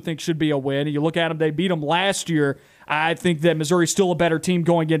also think should be a win. And you look at them, they beat them last year. I think that Missouri's still a better team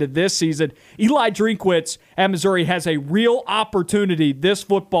going into this season. Eli Drinkwitz at Missouri has a real opportunity this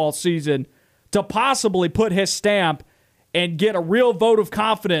football season to possibly put his stamp and get a real vote of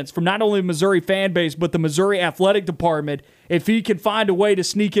confidence from not only the Missouri fan base, but the Missouri athletic department if he can find a way to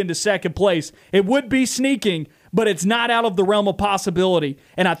sneak into second place. It would be sneaking, but it's not out of the realm of possibility.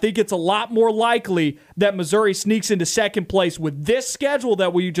 And I think it's a lot more likely that Missouri sneaks into second place with this schedule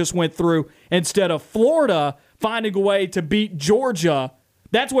that we just went through instead of Florida finding a way to beat Georgia.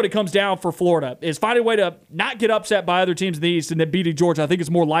 That's what it comes down for Florida, is finding a way to not get upset by other teams in the East and then beating Georgia. I think it's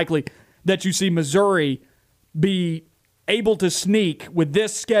more likely that you see Missouri be able to sneak with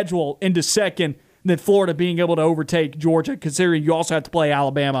this schedule into second than Florida being able to overtake Georgia, considering you also have to play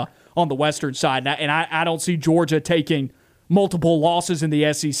Alabama on the western side. And I don't see Georgia taking multiple losses in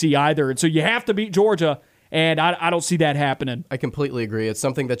the SEC either. And so you have to beat Georgia, and I don't see that happening. I completely agree. It's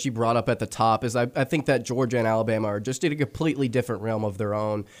something that you brought up at the top, is I think that Georgia and Alabama are just in a completely different realm of their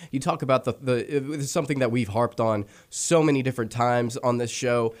own. You talk about it's something that we've harped on so many different times on this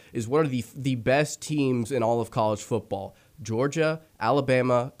show, is what are the best teams in all of college football? Georgia,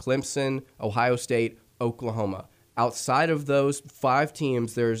 Alabama, Clemson, Ohio State, Oklahoma. Outside of those five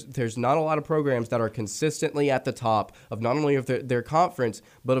teams, there's not a lot of programs that are consistently at the top of not only of their conference,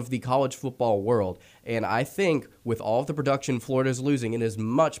 but of the college football world. And I think with all of the production Florida's losing, it is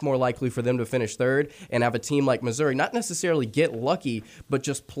much more likely for them to finish third and have a team like Missouri not necessarily get lucky, but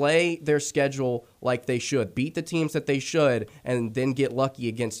just play their schedule like they should, beat the teams that they should, and then get lucky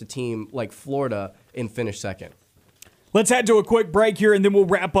against a team like Florida and finish second. Let's head to a quick break here, and then we'll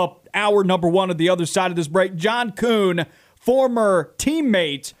wrap up hour number one on the other side of this break. John Kuhn, former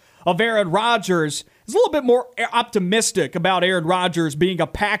teammate of Aaron Rodgers, is a little bit more optimistic about Aaron Rodgers being a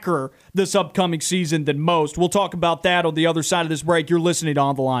Packer this upcoming season than most. We'll talk about that on the other side of this break. You're listening to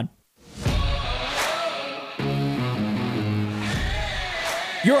On the Line.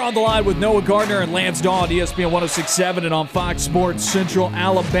 You're on the line with Noah Gardner and Lance Dawe on ESPN 106.7 and on Fox Sports Central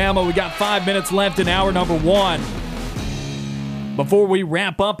Alabama. We got 5 minutes left in hour number one. Before we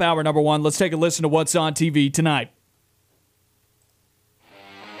wrap up hour number one, let's take a listen to what's on TV tonight.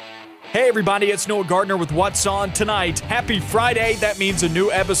 Hey everybody, it's Noah Gardner with What's On Tonight. Happy Friday. That means a new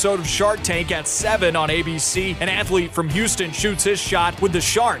episode of Shark Tank at 7 on ABC. An athlete from Houston shoots his shot with the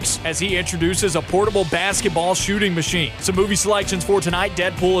Sharks as he introduces a portable basketball shooting machine. Some movie selections for tonight.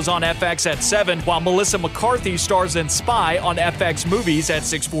 Deadpool is on FX at 7, while Melissa McCarthy stars in Spy on FX Movies at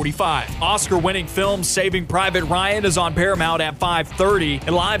 6:45. Oscar-winning film Saving Private Ryan is on Paramount at 5:30.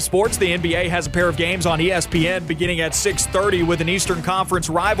 In live sports, the NBA has a pair of games on ESPN beginning at 6:30 with an Eastern Conference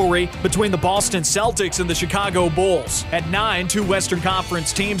rivalry between the Boston Celtics and the Chicago Bulls. At 9, two Western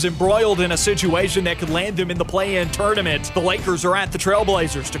Conference teams embroiled in a situation that could land them in the play-in tournament. The Lakers are at the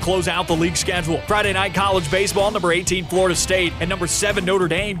Trailblazers to close out the league schedule. Friday night college baseball, number 18 Florida State and number 7 Notre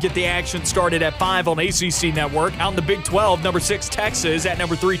Dame get the action started at 5 on ACC Network. Out in the Big 12, number 6 Texas at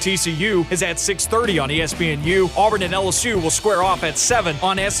number 3 TCU is at 6:30 on ESPNU. Auburn and LSU will square off at 7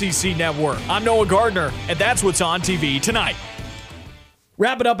 on SEC Network. I'm Noah Gardner, and that's what's on TV tonight.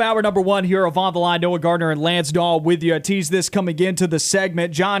 Wrapping up hour number one here of On the Line. Noah Gardner and Lance Dawe with you. I tease this coming into the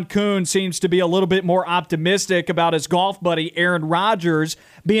segment. John Kuhn seems to be a little bit more optimistic about his golf buddy Aaron Rodgers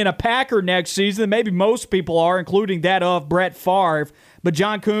being a Packer next season than maybe most people are, including that of Brett Favre. But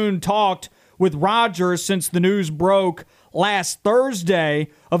John Kuhn talked with Rodgers since the news broke last Thursday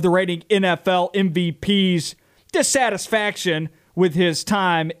of the reigning NFL MVP's dissatisfaction with his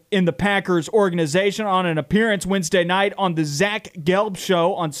time in the Packers organization. On an appearance Wednesday night on the Zach Gelb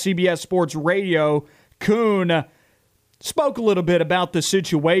Show on CBS Sports Radio, Kuhn spoke a little bit about the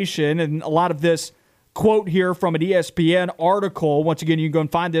situation and a lot of this quote here from an ESPN article. Once again, you can go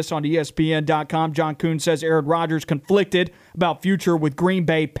and find this on ESPN.com. John Kuhn says Aaron Rodgers conflicted about future with Green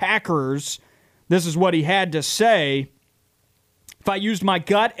Bay Packers. This is what he had to say. If I used my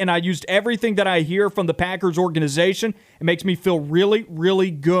gut and I used everything that I hear from the Packers organization, it makes me feel really,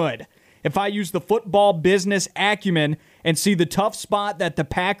 really good. If I use the football business acumen and see the tough spot that the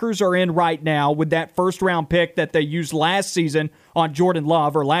Packers are in right now with that first-round pick that they used last season on Jordan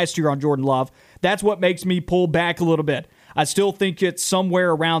Love, or last year on Jordan Love, that's what makes me pull back a little bit. I still think it's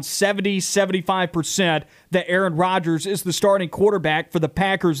somewhere around 70-75% that Aaron Rodgers is the starting quarterback for the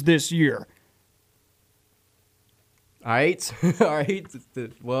Packers this year. All right. All right.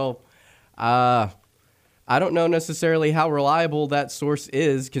 Well, I don't know necessarily how reliable that source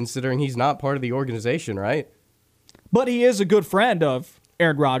is, considering he's not part of the organization, right? But he is a good friend of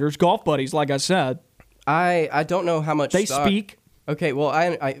Aaron Rodgers, golf buddies, like I said. I don't know how much they stock... speak. Okay, well,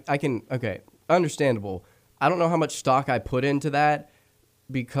 I can... Okay, understandable. I don't know how much stock I put into that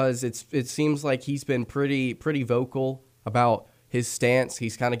because it seems like he's been pretty vocal about his stance.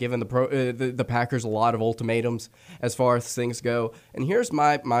 He's kind of given the Packers a lot of ultimatums as far as things go. And here's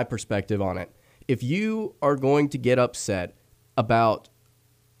my perspective on it. If you are going to get upset about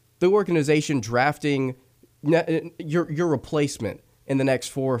the organization drafting your replacement in the next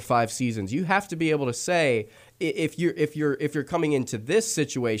 4 or 5 seasons, you have to be able to say, if you're coming into this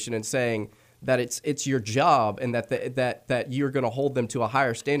situation and saying that it's your job and that you're going to hold them to a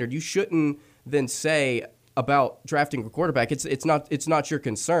higher standard, you shouldn't then say about drafting a quarterback it's not your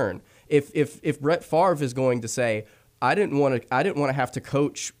concern. If Brett Favre is going to say, I didn't want to have to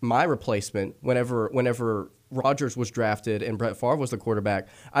coach my replacement whenever Rodgers was drafted and Brett Favre was the quarterback,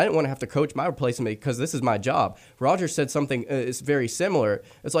 I didn't want to have to coach my replacement because this is my job. Rodgers said something is very similar.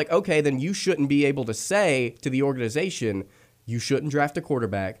 It's like, okay, then you shouldn't be able to say to the organization, you shouldn't draft a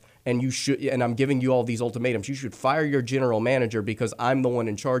quarterback, and I'm giving you all these ultimatums. You should fire your general manager because I'm the one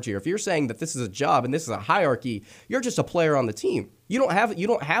in charge here. If you're saying that this is a job and this is a hierarchy, you're just a player on the team. You don't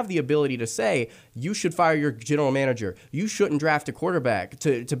have the ability to say you should fire your general manager. You shouldn't draft a quarterback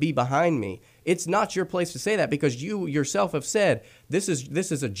to be behind me. It's not your place to say that because you yourself have said this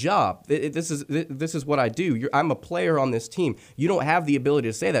is a job. This is what I do. I'm a player on this team. You don't have the ability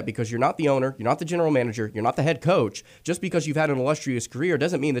to say that because you're not the owner, you're not the general manager, you're not the head coach. Just because you've had an illustrious career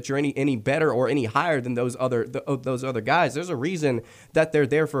doesn't mean that you're any better or any higher than those other guys. There's a reason that they're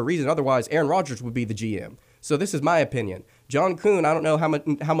there for a reason. Otherwise, Aaron Rodgers would be the GM. So this is my opinion. John Kuhn, I don't know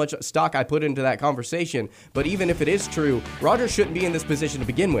how much stock I put into that conversation, but even if it is true, Rodgers shouldn't be in this position to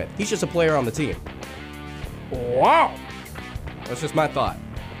begin with. He's just a player on the team. Wow. That's just my thought.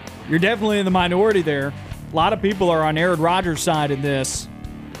 You're definitely in the minority there. A lot of people are on Aaron Rodgers' side in this.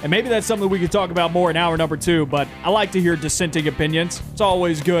 And maybe that's something we could talk about more in hour number 2, but I like to hear dissenting opinions. It's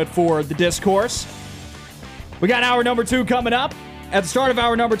always good for the discourse. We got hour number 2 coming up. At the start of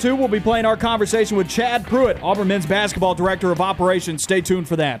hour number 2, we'll be playing our conversation with Chad Pruitt, Auburn men's basketball director of operations. Stay tuned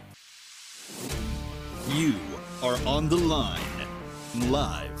for that. You are on the line,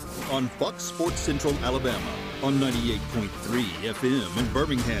 live on Fox Sports Central Alabama on 98.3 FM in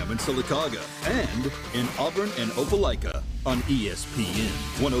Birmingham and Sylacauga, and in Auburn and Opelika on ESPN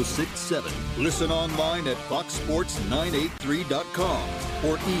 106.7. Listen online at foxsports983.com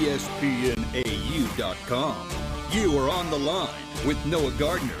or espnau.com. You are on the line with Noah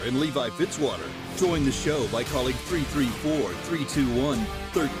Gardner and Levi Fitzwater. Join the show by calling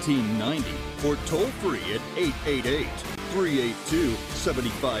 334-321-1390 or toll free at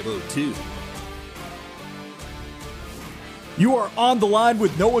 888-382-7502. You are on the line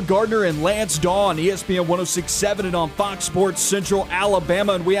with Noah Gardner and Lance Dawe on ESPN 106.7 and on Fox Sports Central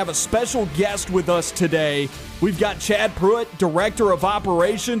Alabama. And we have a special guest with us today. We've got Chad Pruitt, Director of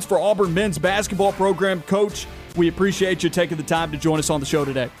Operations for Auburn men's basketball program. Coach, we appreciate you taking the time to join us on the show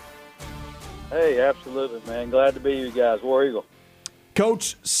today. Hey, absolutely, man. Glad to be you guys. War Eagle.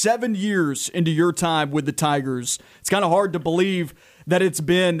 Coach, 7 years into your time with the Tigers. It's kind of hard to believe that it's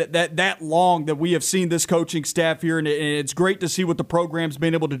been that long that we have seen this coaching staff here, and it's great to see what the program's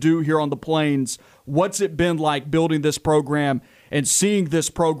been able to do here on the Plains. What's it been like building this program and seeing this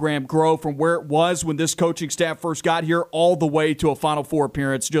program grow from where it was when this coaching staff first got here all the way to a Final Four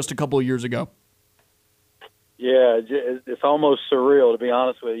appearance just a couple of years ago? Yeah, it's almost surreal, to be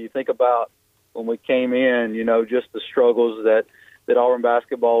honest with you. You think about when we came in, just the struggles that that Auburn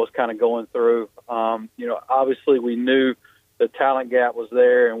basketball was kind of going through. Obviously we knew the talent gap was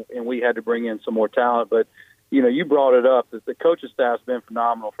there, and we had to bring in some more talent. But, you brought it up that the coaching staff's been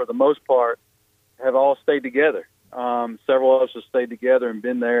phenomenal. For the most part, have all stayed together. Several of us have stayed together and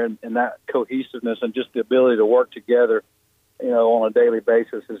been there, and that cohesiveness and just the ability to work together, on a daily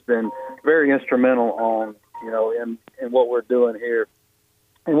basis has been very instrumental on, in what we're doing here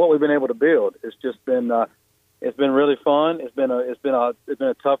and what we've been able to build. It's just been, it's been really fun. It's been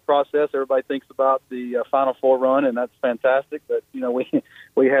a tough process. Everybody thinks about the Final Four run, and that's fantastic. But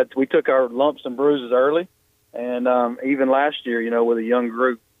we took our lumps and bruises early, and even last year, with a young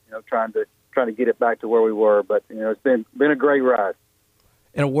group, trying to get it back to where we were. But it's been a great ride.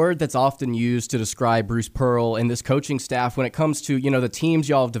 And a word that's often used to describe Bruce Pearl and this coaching staff when it comes to, the teams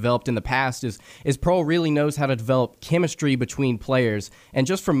y'all have developed in the past is Pearl really knows how to develop chemistry between players. And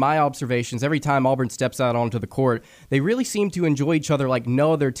just from my observations, every time Auburn steps out onto the court, they really seem to enjoy each other like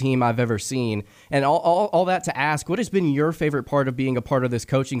no other team I've ever seen. And all that to ask, what has been your favorite part of being a part of this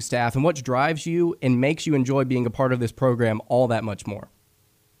coaching staff, and what drives you and makes you enjoy being a part of this program all that much more?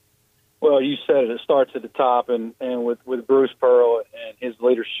 Well, you said it. It starts at the top, and with Bruce Pearl and his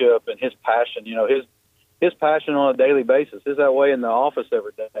leadership and his passion. His passion on a daily basis is that way in the office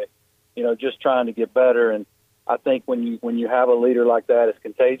every day. Just trying to get better. And I think when you have a leader like that, it's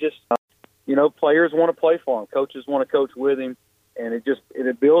contagious. Players want to play for him. Coaches want to coach with him, and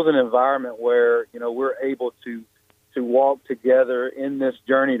it builds an environment where we're able to walk together in this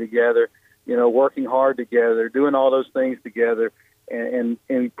journey together. Working hard together, doing all those things together. And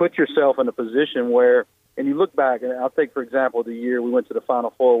put yourself in a position where, and you look back, and I'll take, for example, the year we went to the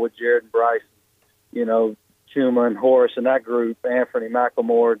Final Four with Jared and Bryce, Chuma and Horace and that group, Anthony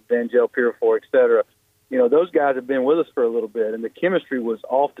McLemore, D'Angelo Purifoy, et cetera. Those guys have been with us for a little bit, and the chemistry was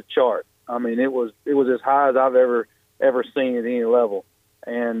off the chart. I mean, it was as high as I've ever seen at any level.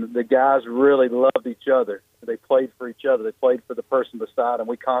 And the guys really loved each other. They played for each other. They played for the person beside them.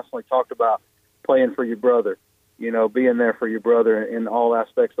 We constantly talked about playing for your brother. Being there for your brother in all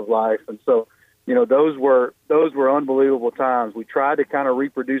aspects of life. And so, those were unbelievable times. We tried to kind of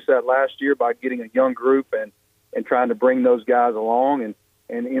reproduce that last year by getting a young group and trying to bring those guys along.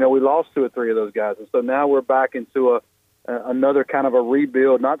 And we lost 2 or 3 of those guys. And so now we're back into another kind of a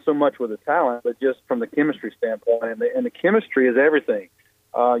rebuild, not so much with the talent, but just from the chemistry standpoint. And the chemistry is everything.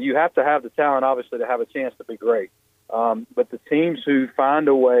 You have to have the talent, obviously, to have a chance to be great. But the teams who find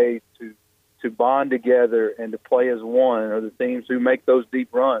a way to bond together and to play as one are the teams who make those deep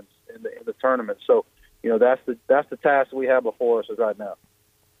runs in the tournament. So, that's the task we have before us right now.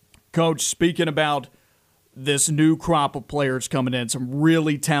 Coach, speaking about this new crop of players coming in, some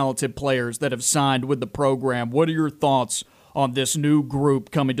really talented players that have signed with the program, what are your thoughts on this new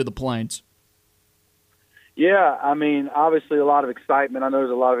group coming to the Plains? Yeah, I mean, obviously a lot of excitement. I know there's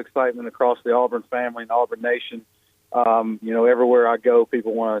a lot of excitement across the Auburn family and Auburn Nation. Everywhere I go,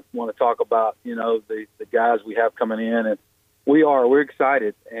 people want to talk about, the guys we have coming in, and we're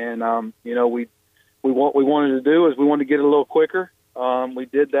excited. And, what we wanted to do is we wanted to get it a little quicker. We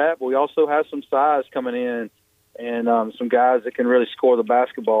did that, but we also have some size coming in and some guys that can really score the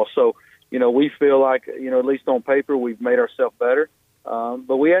basketball. So, we feel like, at least on paper, we've made ourselves better.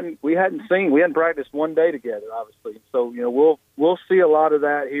 But we hadn't practiced one day together, obviously. So, we'll see a lot of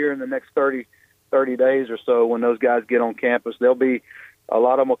that here in the next 30 days or so when those guys get on campus. A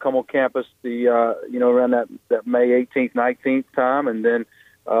lot of them will come on campus around that May 18th, 19th time, and then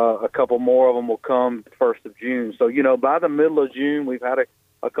a couple more of them will come the 1st of June. So, by the middle of June, we've had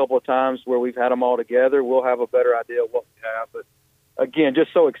a couple of times where we've had them all together. We'll have a better idea of what we have. But, again,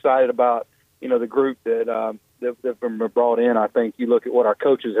 just so excited about, the group that they've been brought in. I think you look at what our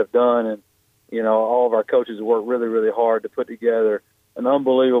coaches have done, and, all of our coaches have worked really, really hard to put together an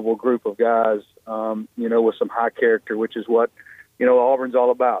unbelievable group of guys, with some high character, which is what, Auburn's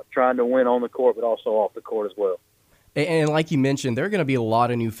all about, trying to win on the court but also off the court as well. And like you mentioned, there are going to be a lot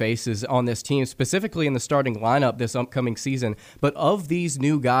of new faces on this team, specifically in the starting lineup this upcoming season. But of these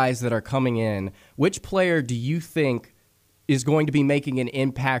new guys that are coming in, which player do you think is going to be making an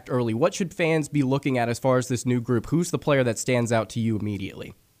impact early? What should fans be looking at as far as this new group? Who's the player that stands out to you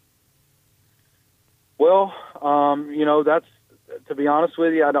immediately? Well, that's, to be honest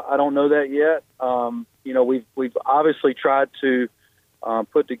with you, I don't know that yet. We've obviously tried to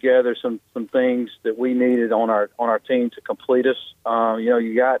put together some things that we needed on our team to complete us.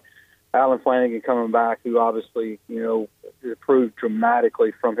 You got Alan Flanagan coming back, who obviously improved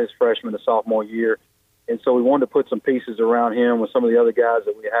dramatically from his freshman to sophomore year, and so we wanted to put some pieces around him with some of the other guys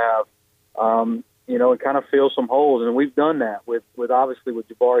that we have, and kind of fill some holes. And we've done that with obviously with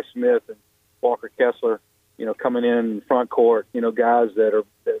Jabari Smith and Walker Kessler. coming in front court, guys that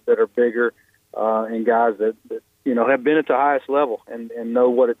are bigger and guys that have been at the highest level and know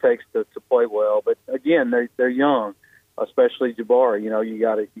what it takes to play well. But again, they're young, especially Jabari.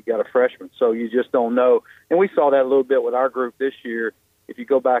 You got a freshman, so you just don't know. And we saw that a little bit with our group this year. If you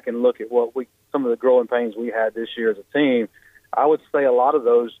go back and look at some of the growing pains we had this year as a team, I would say a lot of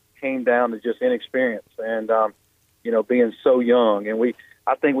those came down to just inexperience and being so young. And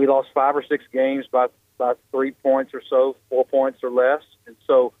I think we lost 5 or 6 games by 3 points or so, 4 points or less. And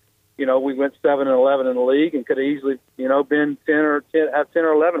so, we went 7-11 in the league and could have easily, been 10 or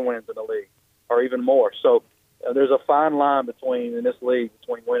 11 wins in the league or even more. So there's a fine line in this league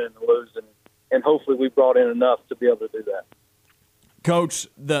between winning and losing. And hopefully we brought in enough to be able to do that. Coach,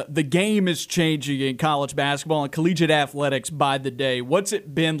 the game is changing in college basketball and collegiate athletics by the day. What's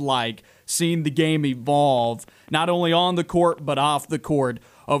it been like seeing the game evolve, not only on the court but off the court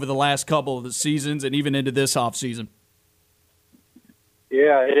over the last couple of the seasons and even into this offseason?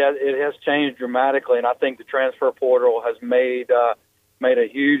 Yeah, it has changed dramatically, and I think the transfer portal has made a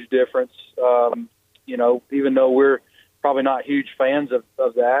huge difference. Even though we're probably not huge fans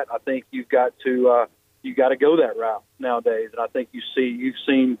of that, I think you've got to go that route nowadays. And I think you've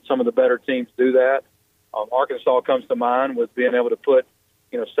seen some of the better teams do that. Arkansas comes to mind with being able to put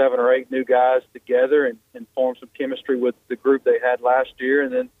 7 or 8 new guys together and form some chemistry with the group they had last year,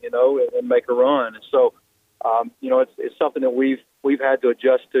 and then and make a run. And so it's something that we've had to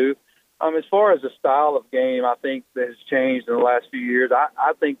adjust to. As far as the style of game, I think that has changed in the last few years.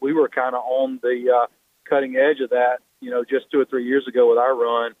 I think we were kind of on the cutting edge of that, just 2 or 3 years ago with our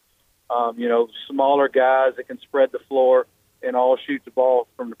run. Smaller guys that can spread the floor and all shoot the ball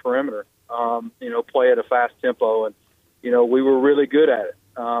from the perimeter, play at a fast tempo. And, we were really good at it.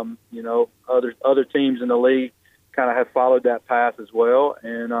 Other teams in the league kind of have followed that path as well.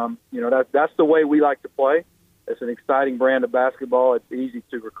 And, that's the way we like to play. It's an exciting brand of basketball. It's easy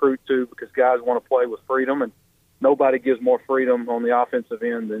to recruit to because guys want to play with freedom, and nobody gives more freedom on the offensive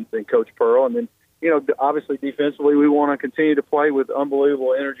end than Coach Pearl. And then, obviously defensively, we want to continue to play with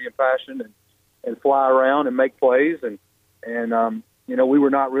unbelievable energy and passion and fly around and make plays. And we were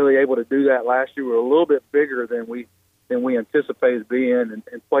not really able to do that last year. We were a little bit bigger than we anticipated being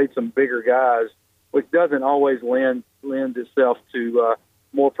and played some bigger guys, which doesn't always lend itself to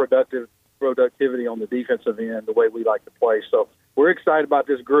more productivity on the defensive end the way we like to play. So we're excited about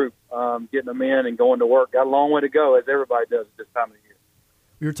this group, getting them in and going to work. Got a long way to go, as everybody does at this time of the year.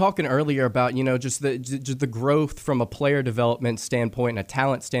 We were talking earlier about, just the growth from a player development standpoint and a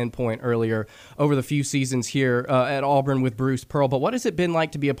talent standpoint earlier over the few seasons here at Auburn with Bruce Pearl. But what has it been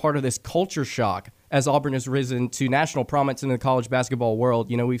like to be a part of this culture shock as Auburn has risen to national prominence in the college basketball world?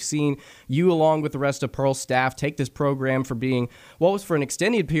 We've seen you, along with the rest of Pearl's staff, take this program for being what was for an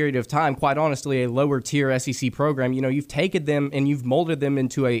extended period of time, quite honestly, a lower-tier SEC program. You've taken them and you've molded them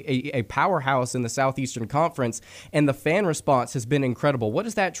into a powerhouse in the Southeastern Conference, and the fan response has been incredible. What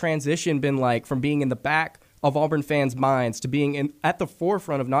has that transition been like from being in the back of Auburn fans' minds to being at the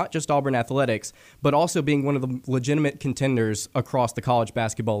forefront of not just Auburn athletics, but also being one of the legitimate contenders across the college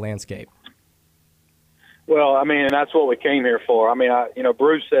basketball landscape? Well, and that's what we came here for.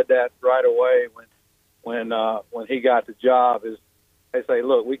 Bruce said that right away when he got the job. Is they say,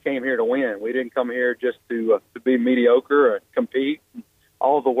 look, we came here to win. We didn't come here just to be mediocre or compete.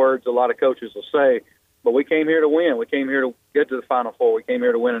 All the words a lot of coaches will say, but we came here to win. We came here to get to the Final Four. We came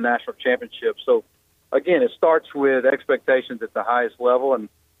here to win a national championship. So, again, it starts with expectations at the highest level, and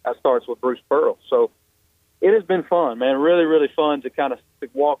that starts with Bruce Pearl. So it has been fun, man, really, really fun to kind of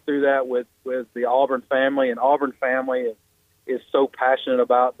walk through that with the Auburn family. And Auburn family is so passionate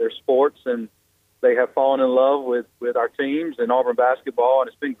about their sports, and they have fallen in love with our teams and Auburn basketball, and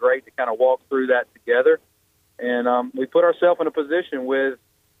it's been great to kind of walk through that together. And we put ourselves in a position with,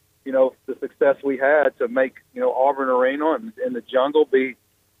 the success we had to make, Auburn Arena and the Jungle be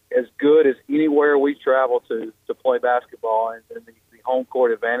as good as anywhere we travel to play basketball. And the home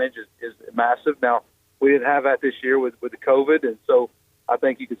court advantage is massive. Now, we didn't have that this year with the COVID, and so I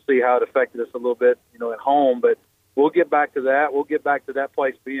think you can see how it affected us a little bit, at home. But we'll get back to that. We'll get back to that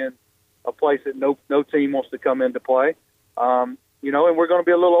place being a place that no team wants to come in to play. And we're going to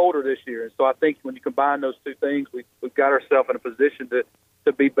be a little older this year. And so I think when you combine those two things, we've got ourselves in a position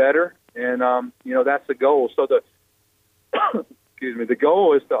to be better. And, that's the goal. So the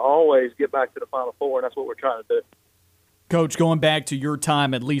goal is to always get back to the Final Four, and that's what we're trying to do. Coach, going back to your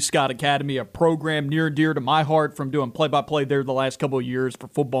time at Lee Scott Academy, a program near and dear to my heart from doing play-by-play there the last couple of years for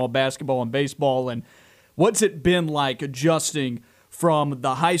football, basketball, and baseball. And what's it been like adjusting from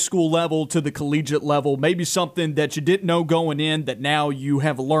the high school level to the collegiate level, maybe something that you didn't know going in that now you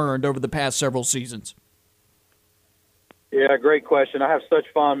have learned over the past several seasons? Yeah, great question. I have such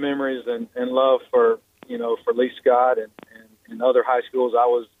fond memories and love for Lee Scott and other high schools I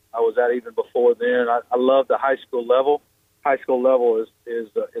was at even before then. I love the high school level. High school level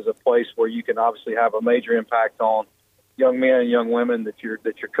is a place where you can obviously have a major impact on young men and young women that you're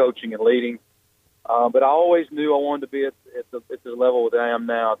coaching and leading. But I always knew I wanted to be at the level that I am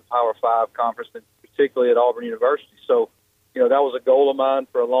now, the Power 5 conference, and particularly at Auburn University. So, that was a goal of mine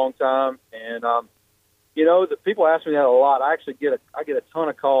for a long time. And, the people ask me that a lot. I actually get a ton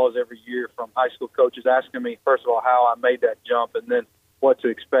of calls every year from high school coaches asking me, first of all, how I made that jump, and then what to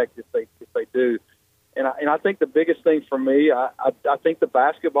expect if they do. And I think the biggest thing for me, I think the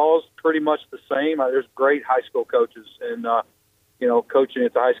basketball is pretty much the same. There's great high school coaches, and coaching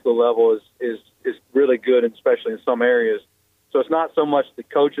at the high school level is really good, and especially in some areas. So it's not so much the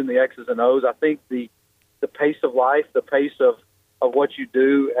coaching, the X's and O's. I think the pace of life, the pace of what you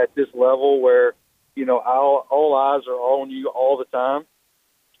do at this level, where all eyes are on you all the time,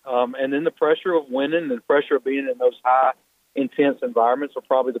 and then the pressure of winning and the pressure of being in those high, intense environments are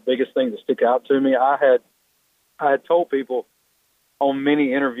probably the biggest thing that stick out to me. I had told people on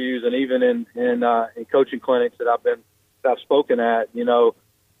many interviews and even in coaching clinics that I've spoken at,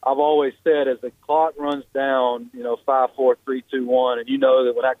 I've always said as the clock runs down, 5, 4, 3, 2, 1, and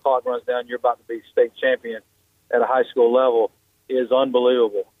that when that clock runs down, you're about to be state champion at a high school level is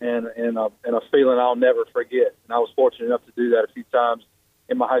unbelievable and a feeling I'll never forget. And I was fortunate enough to do that a few times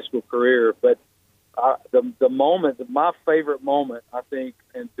in my high school career. But the moment, my favorite moment, I think,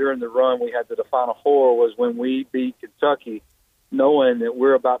 and during the run we had to the Final Four was when we beat Kentucky, knowing that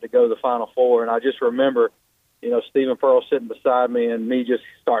we're about to go to the Final Four. And I just remember, Stephen Pearl sitting beside me and me just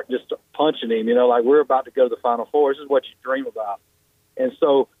punching him, like we're about to go to the Final Four. This is what you dream about. And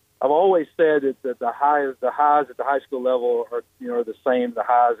so I've always said that the highs at the high school level are the same, the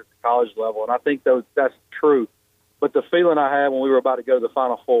highs at the college level. And I think that's true. But the feeling I had when we were about to go to the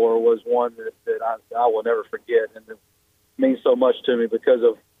Final Four was one that I will never forget, and it means so much to me because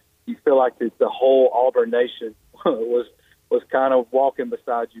of you feel like the whole Auburn nation was kind of walking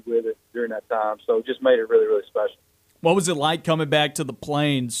beside you with it during that time. So it just made it really, really special. What was it like coming back to the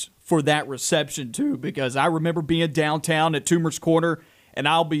Plains for that reception, too? Because I remember being downtown at Toomer's Corner, and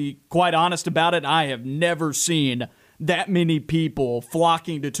I'll be quite honest about it, I have never seen that many people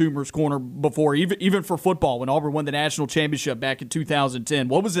flocking to Toomer's Corner before, even for football, when Auburn won the national championship back in 2010.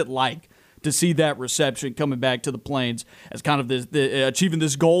 What was it like to see that reception coming back to the Plains as kind of achieving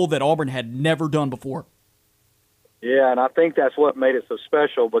this goal that Auburn had never done before? Yeah, and I think that's what made it so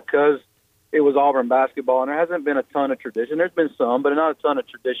special because it was Auburn basketball, and there hasn't been a ton of tradition. There's been some, but not a ton of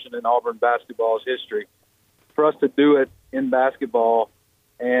tradition in Auburn basketball's history. For us to do it in basketball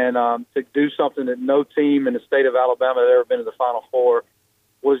and to do something that no team in the state of Alabama had ever been to the Final Four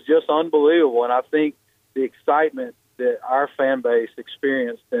was just unbelievable. And I think the excitement that our fan base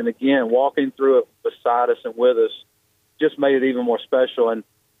experienced, and again, walking through it beside us and with us, just made it even more special. And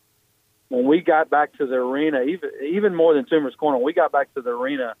when we got back to the arena, even more than Toomer's Corner, we got back to the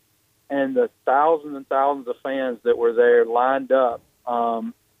arena and the thousands and thousands of fans that were there lined up,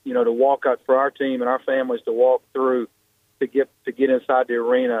 to walk out for our team and our families to walk through to get inside the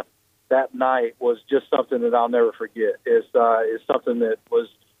arena that night was just something that I'll never forget. It's something that was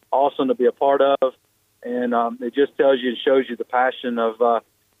awesome to be a part of, and it just tells you and shows you the passion of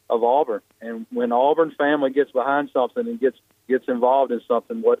Auburn. And when Auburn family gets behind something and gets involved in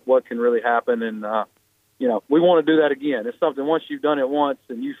something, what can really happen? And we want to do that again. It's something once you've done it once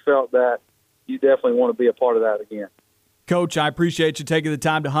and you felt that, you definitely want to be a part of that again. Coach, I appreciate you taking the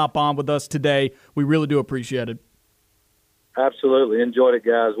time to hop on with us today. We really do appreciate it. Absolutely. Enjoyed it,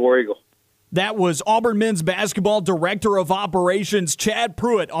 guys. War Eagle. That was Auburn men's basketball director of operations, Chad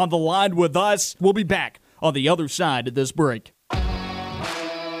Pruitt, on the line with us. We'll be back on the other side of this break.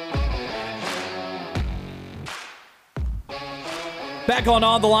 Back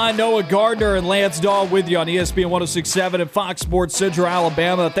on the line, Noah Gardner and Lance Dawe with you on ESPN 106.7 and Fox Sports Central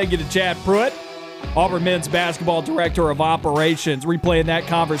Alabama. Thank you to Chad Pruitt, Auburn men's basketball director of operations, replaying that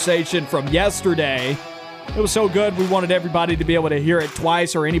conversation from yesterday. It was so good, we wanted everybody to be able to hear it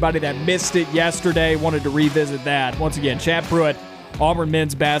twice, or anybody that missed it yesterday wanted to revisit that. Once again, Chad Pruitt, Auburn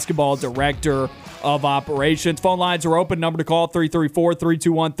men's basketball director of operations. Phone lines are open. Number to call,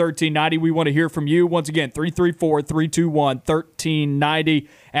 334-321-1390. We want to hear from you. Once again, 334-321-1390,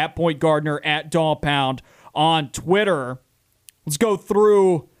 at Point Gardner, at Dawe Pound on Twitter. Let's go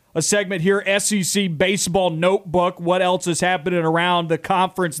through a segment here, SEC Baseball Notebook. What else is happening around the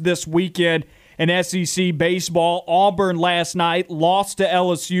conference this weekend in SEC Baseball? Auburn last night lost to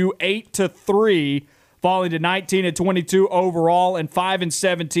LSU 8-3, falling to 19-22 overall and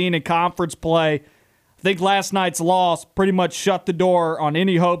 5-17 in conference play. I think last night's loss pretty much shut the door on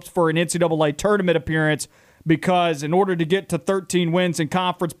any hopes for an NCAA tournament appearance, because in order to get to 13 wins in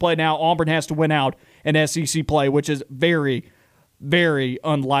conference play now, Auburn has to win out in SEC play, which is very, very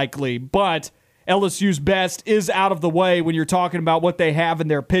unlikely. But LSU's best is out of the way when you're talking about what they have in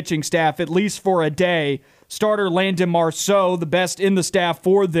their pitching staff, at least for a day. Starter Landon Marceau, the best in the staff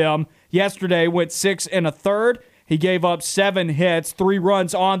for them, yesterday went 6 1/3. He gave up 7 hits, 3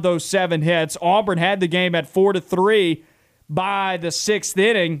 runs on those 7 hits. Auburn had the game at 4-3 by the 7th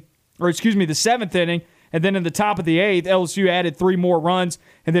inning. And then in the top of the 8th, LSU added 3 more runs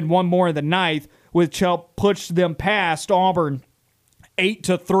and then 1 more in the 9th, which helped push them past Auburn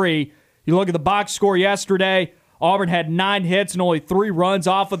 8-3. You look at the box score yesterday, Auburn had 9 hits and only 3 runs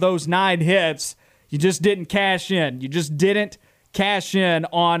off of those 9 hits. You just didn't cash in. You just didn't cash in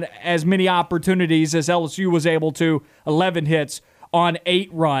on as many opportunities as LSU was able to, 11 hits on 8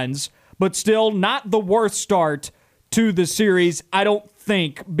 runs. But still not the worst start to the series, I don't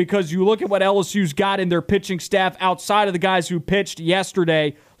think, because you look at what LSU's got in their pitching staff outside of the guys who pitched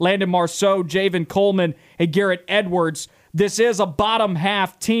yesterday, Landon Marceau, Javen Coleman, and Garrett Edwards. This is a bottom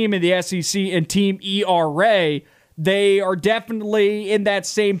half team in the SEC in team ERA. They are definitely in that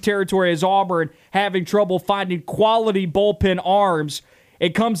same territory as Auburn, having trouble finding quality bullpen arms.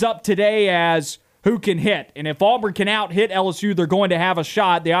 It comes up today as who can hit. And if Auburn can out-hit LSU, they're going to have a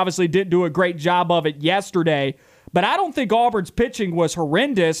shot. They obviously didn't do a great job of it yesterday. But I don't think Auburn's pitching was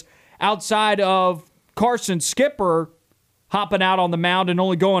horrendous outside of Carson Skipper hopping out on the mound and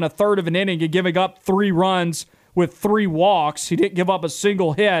only going 1/3 of an inning and giving up 3 runs with 3 walks. He didn't give up a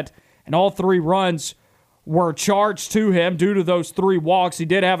single hit, and all 3 runs were charged to him due to those 3 walks. He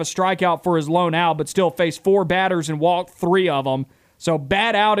did have a strikeout for his lone out, but still faced 4 batters and walked 3 of them. So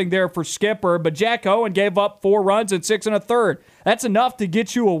bad outing there for Skipper, but Jack Owen gave up 4 runs in 6 1/3. That's enough to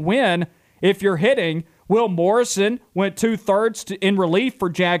get you a win if you're hitting. Will Morrison went 2/3 in relief for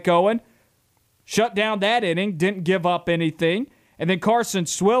Jack Owen. Shut down that inning, didn't give up anything. And then Carson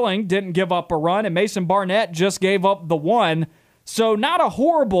Swilling didn't give up a run, and Mason Barnett just gave up the 1. So not a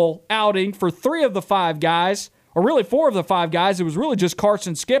horrible outing for 3 of the 5 guys, or really 4 of the 5 guys. It was really just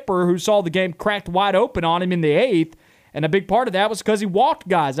Carson Skipper who saw the game cracked wide open on him in the 8th. And a big part of that was because he walked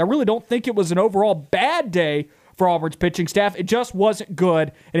guys. I really don't think it was an overall bad day for Auburn's pitching staff. It just wasn't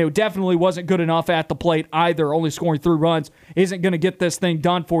good, and it definitely wasn't good enough at the plate either. Only scoring 3 runs isn't going to get this thing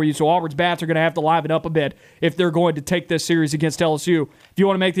done for you, so Auburn's bats are going to have to liven up a bit if they're going to take this series against LSU. If you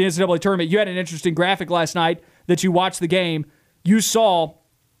want to make the NCAA tournament, you had an interesting graphic last night that you watched the game. You saw,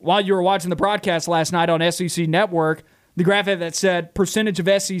 while you were watching the broadcast last night on SEC Network, the graphic that said percentage of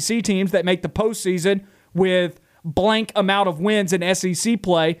SEC teams that make the postseason with blank amount of wins in SEC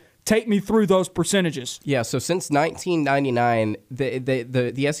play. Take me through those percentages. Yeah, so since 1999,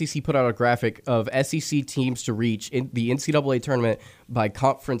 the SEC put out a graphic of SEC teams to reach in the NCAA tournament by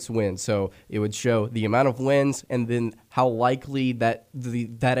conference wins. So it would show the amount of wins and then how likely that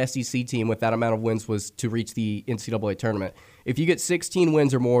SEC team with that amount of wins was to reach the NCAA tournament. If you get 16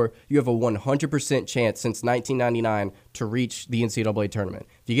 wins or more, you have a 100% chance since 1999 to reach the NCAA tournament.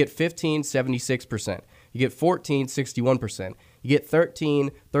 If you get 15, 76%. You get 14, 61%. You get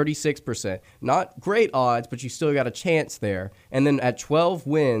 13, 36%. Not great odds, but you still got a chance there. And then at 12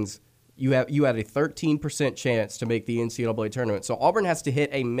 wins, you had a 13% chance to make the NCAA tournament. So Auburn has to hit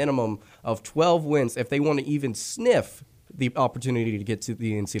a minimum of 12 wins if they want to even sniff the opportunity to get to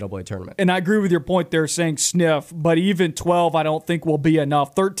the NCAA tournament. And I agree with your point there saying sniff, but even 12 I don't think will be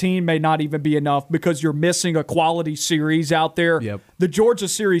enough. 13 may not even be enough because you're missing a quality series out there. Yep. The Georgia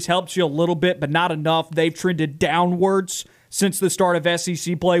series helps you a little bit, but not enough. They've trended downwards since the start of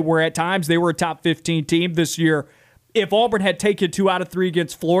SEC play, where at times they were a top 15 team this year. If Auburn had taken 2 out of 3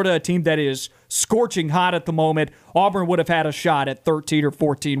 against Florida, a team that is scorching hot at the moment, Auburn would have had a shot at 13 or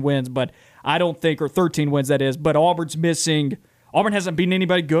 14 wins, but I don't think, or 13 wins that is, but Auburn's missing. Auburn hasn't beaten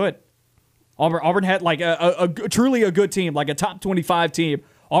anybody good. Auburn had like a truly a good team, like a top 25 team.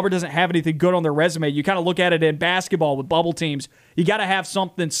 Auburn doesn't have anything good on their resume. You kind of look at it in basketball with bubble teams. You got to have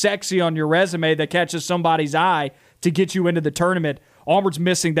something sexy on your resume that catches somebody's eye to get you into the tournament. Auburn's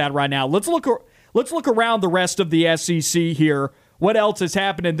missing that right now. Let's look around the rest of the SEC here. What else is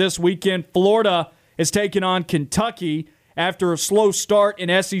happening this weekend? Florida is taking on Kentucky. After a slow start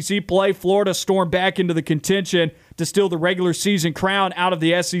in SEC play, Florida stormed back into the contention to steal the regular season crown out of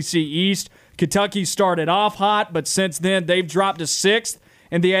the SEC East. Kentucky started off hot, but since then they've dropped to 6th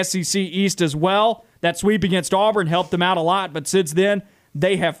in the SEC East as well. That sweep against Auburn helped them out a lot, but since then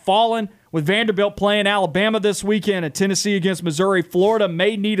they have fallen. With Vanderbilt playing Alabama this weekend and Tennessee against Missouri, Florida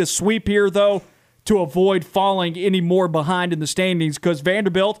may need a sweep here, though, to avoid falling any more behind in the standings, because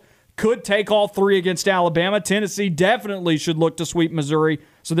Vanderbilt could take all three against Alabama. Tennessee definitely should look to sweep Missouri.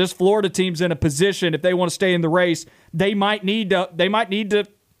 So this Florida team's in a position, if they want to stay in the race, they might need to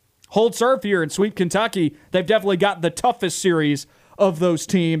hold serve here and sweep Kentucky. They've definitely got the toughest series of those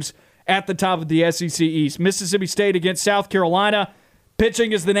teams at the top of the SEC East. Mississippi State against South Carolina.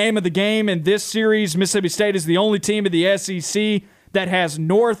 Pitching is the name of the game in this series. Mississippi State is the only team in the SEC that has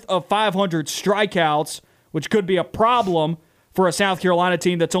north of 500 strikeouts, which could be a problem for a South Carolina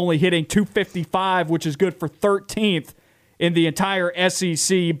team that's only hitting .255, which is good for 13th in the entire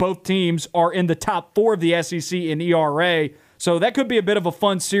SEC. Both teams are in the top 4 of the SEC in ERA. So that could be a bit of a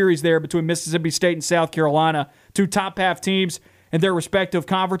fun series there between Mississippi State and South Carolina, two top-half teams in their respective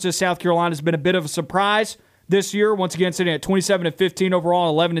conferences. South Carolina's been a bit of a surprise this year, once again sitting at 27-15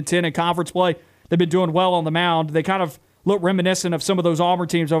 overall, 11-10 in conference play. They've been doing well on the mound. They kind of look reminiscent of some of those Auburn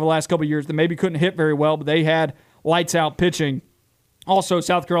teams over the last couple of years that maybe couldn't hit very well, but they had lights-out pitching. Also,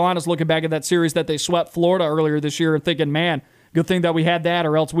 South Carolina's looking back at that series that they swept Florida earlier this year and thinking, man, good thing that we had that,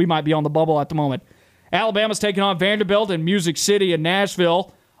 or else we might be on the bubble at the moment. Alabama's taking on Vanderbilt in Music City and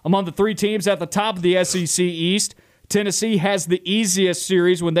Nashville. Among the three teams at the top of the SEC East, Tennessee has the easiest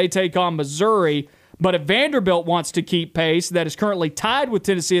series when they take on Missouri. But if Vanderbilt wants to keep pace, that is currently tied with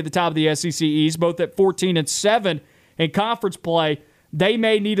Tennessee at the top of the SEC East, both at 14-7 in conference play, they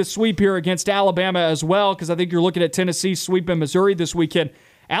may need a sweep here against Alabama as well, because I think you're looking at Tennessee sweeping Missouri this weekend.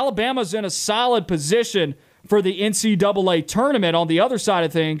 Alabama's in a solid position for the NCAA tournament on the other side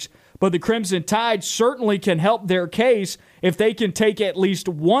of things, but the Crimson Tide certainly can help their case if they can take at least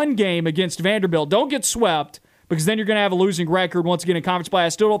one game against Vanderbilt. Don't get swept, because then you're going to have a losing record once again in conference play. I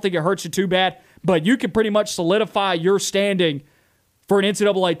still don't think it hurts you too bad, but you can pretty much solidify your standing for an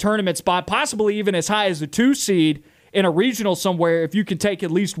NCAA tournament spot, possibly even as high as a 2 seed in a regional somewhere if you can take at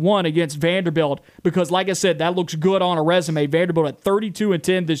least one against Vanderbilt, because like I said, that looks good on a resume. Vanderbilt at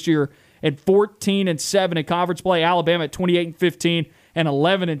 32-10 this year and 14-7 in conference play. Alabama at 28-15 and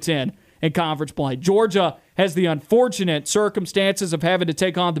 11-10 in conference play. Georgia has the unfortunate circumstances of having to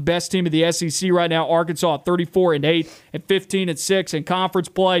take on the best team of the SEC right now, Arkansas at 34-8 and 15-6 in conference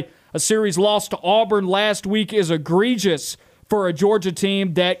play. A series loss to Auburn last week is egregious for a Georgia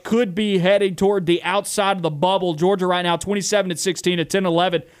team that could be heading toward the outside of the bubble. Georgia right now 27-16 at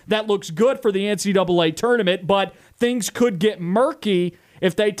 10-11. That looks good for the NCAA tournament, but things could get murky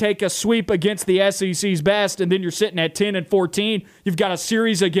if they take a sweep against the SEC's best, and then you're sitting at 10-14. You've got a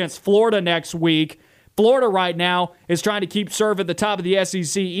series against Florida next week. Florida right now is trying to keep serve at the top of the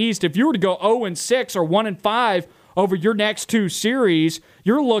SEC East. If you were to go 0-6 or 1-5 over your next two series,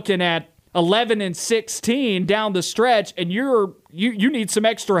 you're looking at 11-16 down the stretch, and you need some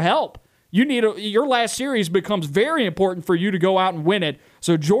extra help. Your last series becomes very important for you to go out and win it.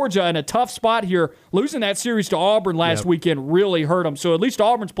 So Georgia in a tough spot here. Losing that series to Auburn last weekend really hurt them. So at least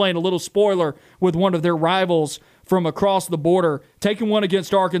Auburn's playing a little spoiler with one of their rivals from across the border. Taking one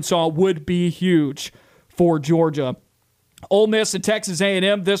against Arkansas would be huge for Georgia. Ole Miss and Texas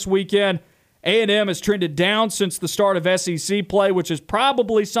A&M this weekend. A&M has trended down since the start of SEC play, which is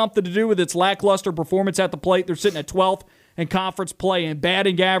probably something to do with its lackluster performance at the plate. They're sitting at 12th in conference play and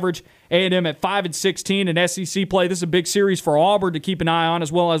batting average. A&M at 5-16 in SEC play. This is a big series for Auburn to keep an eye on,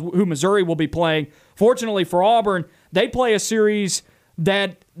 as well as who Missouri will be playing. Fortunately for Auburn, they play a series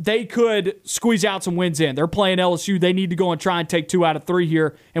that they could squeeze out some wins in. They're playing LSU. They need to go and try and take 2 out of 3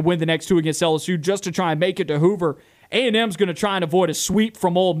 here and win the next 2 against LSU just to try and make it to Hoover. A&M's going to try and avoid a sweep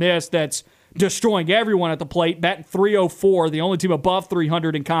from Ole Miss that's destroying everyone at the plate, batting .304, the only team above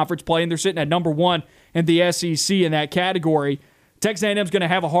 300 in conference play, and they're sitting at number 1 in the SEC in that category. Texas A&M's going to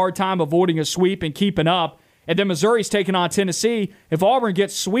have a hard time avoiding a sweep and keeping up. And then Missouri's taking on Tennessee. If Auburn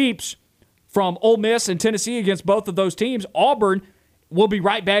gets sweeps from Ole Miss and Tennessee against both of those teams, Auburn will be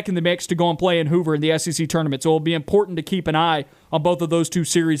right back in the mix to go and play in Hoover in the SEC tournament. So it'll be important to keep an eye on both of those two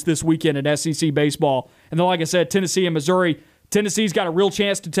series this weekend in SEC baseball. And then, like I said, Tennessee and Missouri. Tennessee's got a real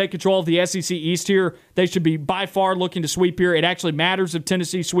chance to take control of the SEC East here. They should be by far looking to sweep here. It actually matters if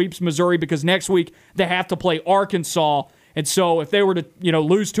Tennessee sweeps Missouri, because next week they have to play Arkansas. And so if they were to,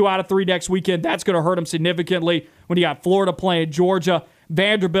 lose 2 out of 3 next weekend, that's going to hurt them significantly. When you got Florida playing Georgia,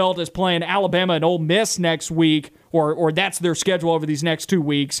 Vanderbilt is playing Alabama and Ole Miss next week, or that's their schedule over these next 2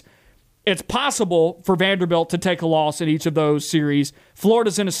 weeks. It's possible for Vanderbilt to take a loss in each of those series.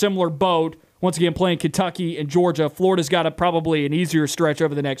 Florida's in a similar boat. Once again, playing Kentucky and Georgia. Florida's got probably an easier stretch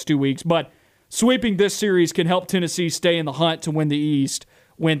over the next 2 weeks. But sweeping this series can help Tennessee stay in the hunt to win the East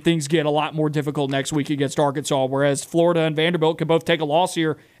when things get a lot more difficult next week against Arkansas, whereas Florida and Vanderbilt can both take a loss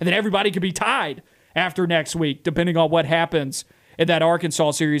here, and then everybody could be tied after next week, depending on what happens in that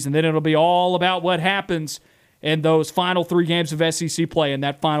Arkansas series. And then it'll be all about what happens in those final 3 games of SEC play in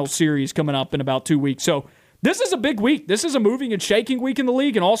that final series coming up in about 2 weeks. So this is a big week. This is a moving and shaking week in the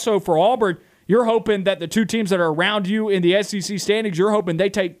league. And also for Auburn, you're hoping that the 2 teams that are around you in the SEC standings, you're hoping they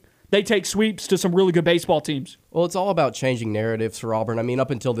take sweeps to some really good baseball teams. Well, it's all about changing narratives for Auburn. I mean,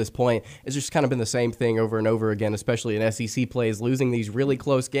 up until this point, it's just kind of been the same thing over and over again, especially in SEC plays, losing these really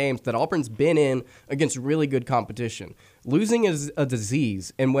close games that Auburn's been in against really good competition. Losing is a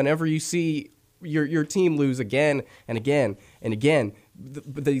disease, and whenever you see your team lose again and again and again,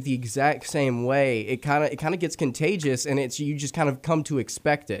 the exact same way, it kind of gets contagious, and you just kind of come to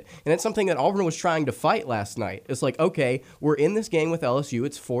expect it. And it's something that Auburn was trying to fight last night. It's like, okay, we're in this game with LSU.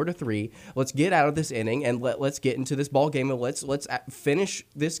 It's 4-3. Let's get out of this inning and let's get into this ball game, and let's finish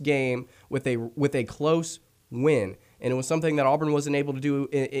this game with a close win. And it was something that Auburn wasn't able to do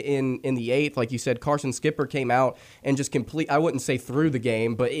in the 8th. Like you said, Carson Skipper came out and just I wouldn't say threw the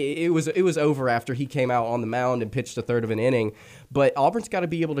game, but it was over after he came out on the mound and pitched a third of an inning. But Auburn's got to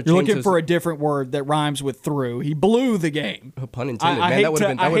be able to change. You're looking for a different word that rhymes with threw. He blew the game. Oh, pun intended, man. That would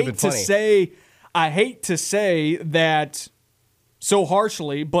have been funny. I hate to say that so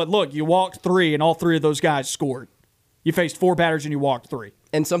harshly, but look, you walked 3, and all 3 of those guys scored. You faced 4 batters, and you walked 3.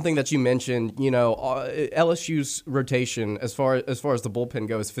 And something that you mentioned, LSU's rotation, as far as the bullpen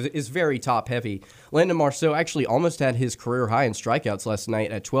goes, is very top heavy. Landon Marceau actually almost had his career high in strikeouts last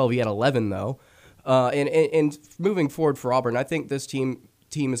night at 12. He had 11 though. And moving forward for Auburn, I think this team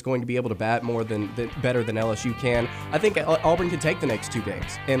is going to be able to bat better than LSU can. I think Auburn can take the next 2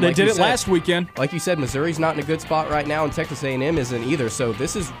 games. And they did it last weekend. Like you said, Missouri's not in a good spot right now, and Texas A&M isn't either. So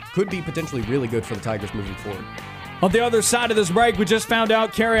this could be potentially really good for the Tigers moving forward. On the other side of this break, we just found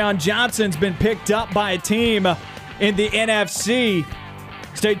out Kerryon Johnson's been picked up by a team in the NFC.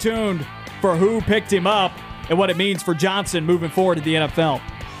 Stay tuned for who picked him up and what it means for Johnson moving forward in the NFL.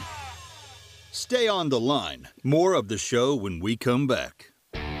 Stay on the line. More of the show when we come back.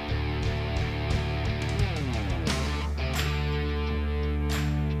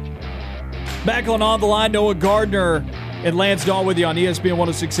 Back on the line, Noah Gardner and Lance Dawe with you on ESPN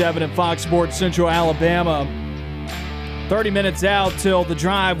 106.7 and Fox Sports Central Alabama. 30 minutes out till the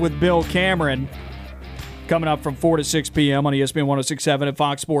drive with Bill Cameron. Coming up from 4 to 6 p.m. on ESPN 106.7 at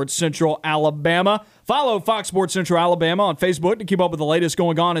Fox Sports Central Alabama. Follow Fox Sports Central Alabama on Facebook to keep up with the latest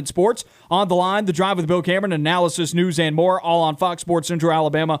going on in sports. On the line, the drive with Bill Cameron, analysis, news, and more, all on Fox Sports Central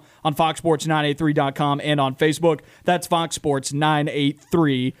Alabama, on foxsports983.com, and on Facebook. That's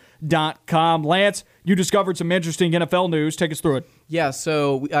foxsports983.com. Lance, you discovered some interesting NFL news. Take us through it. Yeah,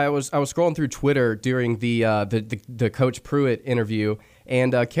 so I was scrolling through Twitter during the Coach Pruitt interview,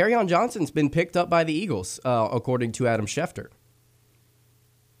 and Kerryon Johnson's been picked up by the Eagles, according to Adam Schefter.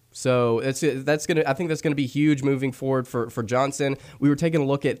 So I think that's gonna be huge moving forward for Johnson. We were taking a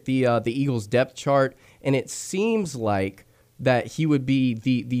look at the Eagles depth chart, and it seems like that he would be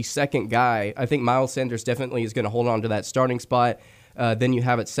the second guy. I think Miles Sanders definitely is going to hold on to that starting spot. Then you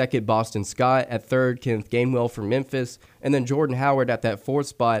have at second Boston Scott, at third Kenneth Gainwell from Memphis, and then Jordan Howard at that fourth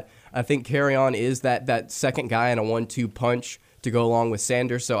spot. I think Kerryon is that second guy in a 1-2 punch to go along with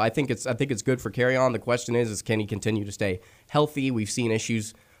Sanders. So I think it's good for Kerryon. The question is can he continue to stay healthy? We've seen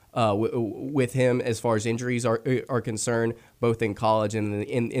issues with him as far as injuries are concerned, both in college and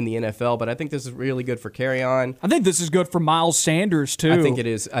in the NFL. But I think this is really good for Kerryon. I think this is good for Miles Sanders, too. I think it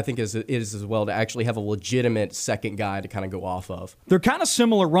is. I think it is as well, to actually have a legitimate second guy to kind of go off of. They're kind of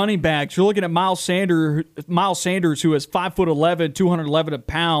similar running backs. You're looking at Miles Sanders, who is 5'11", 211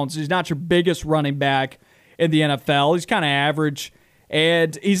 pounds. He's not your biggest running back in the NFL. He's kind of average.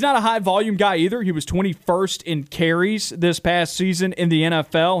 And he's not a high-volume guy either. He was 21st in carries this past season in the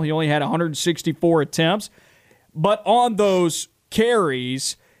NFL. He only had 164 attempts. But on those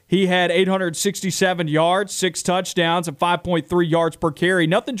carries, he had 867 yards, 6 touchdowns, and 5.3 yards per carry.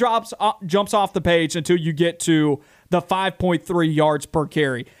 Nothing jumps off the page until you get to the 5.3 yards per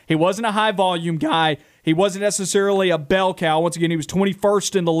carry. He wasn't a high-volume guy. He wasn't necessarily a bell cow. Once again, he was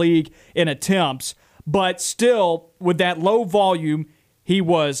 21st in the league in attempts. But still, with that low volume, he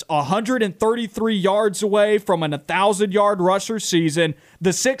was 133 yards away from an 1,000-yard rusher season.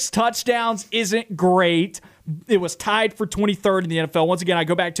 The 6 touchdowns isn't great. It was tied for 23rd in the NFL. Once again, I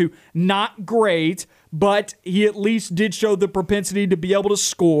go back to not great, but he at least did show the propensity to be able to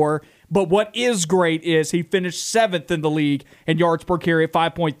score. But what is great is he finished 7th in the league in yards per carry at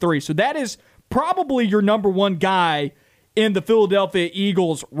 5.3. So that is probably your number one guy in the Philadelphia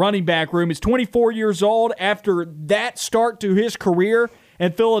Eagles running back room. He's 24 years old. After that start to his career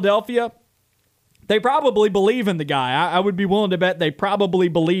in Philadelphia, they probably believe in the guy. I would be willing to bet they probably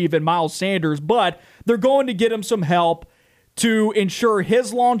believe in Miles Sanders, but they're going to get him some help to ensure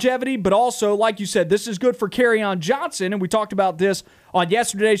his longevity, but also, like you said, this is good for Kerryon Johnson, and we talked about this on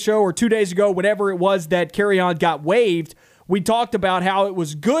yesterday's show or 2 days ago, whenever it was that Kerryon got waived. We talked about how it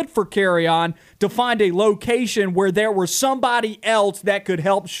was good for Kerryon to find a location where there was somebody else that could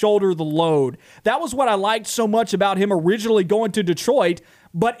help shoulder the load. That was what I liked so much about him originally going to Detroit,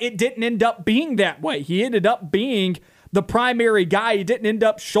 but it didn't end up being that way. He ended up being the primary guy. He didn't end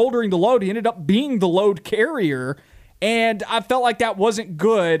up shouldering the load. He ended up being the load carrier. And I felt like that wasn't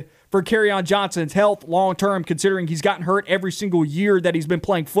good for Kerryon Johnson's health long-term, considering he's gotten hurt every single year that he's been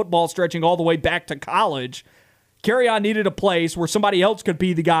playing football, stretching all the way back to college. Kerryon needed a place where somebody else could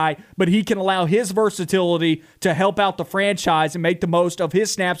be the guy, but he can allow his versatility to help out the franchise and make the most of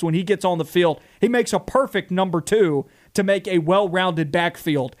his snaps when he gets on the field. He makes a perfect number 2 to make a well-rounded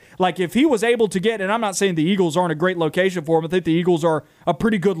backfield. Like, if he was able to get, and I'm not saying the Eagles aren't a great location for him, I think the Eagles are a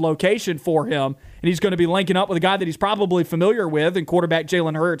pretty good location for him, and he's going to be linking up with a guy that he's probably familiar with, and quarterback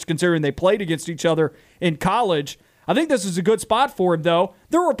Jalen Hurts, considering they played against each other in college. I think this is a good spot for him, though.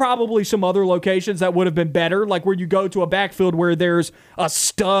 There were probably some other locations that would have been better, like where you go to a backfield where there's a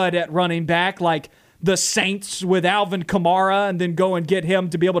stud at running back, like the Saints with Alvin Kamara, and then go and get him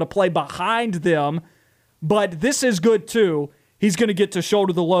to be able to play behind them. But this is good, too. He's going to get to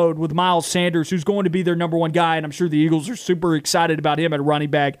shoulder the load with Miles Sanders, who's going to be their number 1 guy, and I'm sure the Eagles are super excited about him at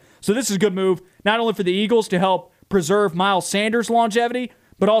running back. So this is a good move, not only for the Eagles to help preserve Miles Sanders' longevity,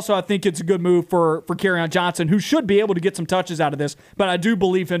 but also I think it's a good move for Kerryon Johnson, who should be able to get some touches out of this. But I do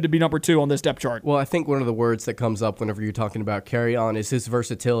believe him to be number 2 on this depth chart. Well, I think one of the words that comes up whenever you're talking about Kerryon is his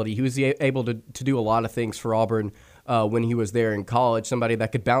versatility. He was able to do a lot of things for Auburn when he was there in college, somebody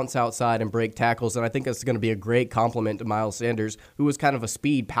that could bounce outside and break tackles, and I think that's going to be a great compliment to Miles Sanders, who was kind of a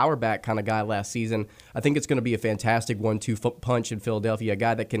speed power back kind of guy last season. I think it's going to be a fantastic 1-2 punch in Philadelphia, a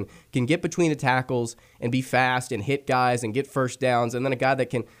guy that can get between the tackles and be fast and hit guys and get first downs, and then a guy that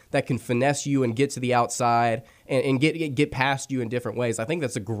can finesse you and get to the outside and get past you in different ways. I think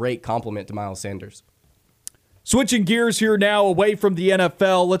that's a great compliment to Miles Sanders. Switching gears here now away from the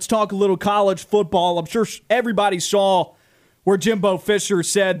NFL, let's talk a little college football. I'm sure everybody saw where Jimbo Fisher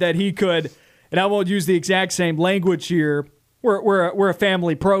said that he could, and I won't use the exact same language here. We're a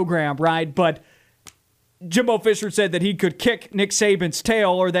family program, right? But Jimbo Fisher said that he could kick Nick Saban's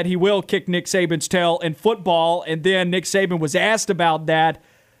tail, or that he will kick Nick Saban's tail in football. And then Nick Saban was asked about that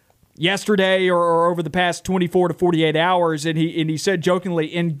yesterday or over the past 24 to 48 hours, and he said jokingly,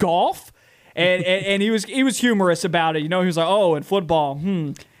 in golf. And he was humorous about it. You know, he was like, oh, in football,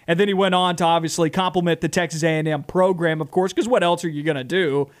 And then he went on to obviously compliment the Texas A&M program, of course, because what else are you going to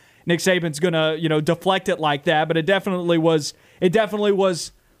do? Nick Saban's going to, deflect it like that. But it definitely was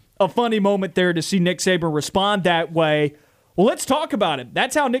a funny moment there to see Nick Saban respond that way. Well, let's talk about it.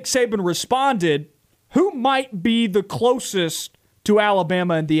 That's how Nick Saban responded. Who might be the closest to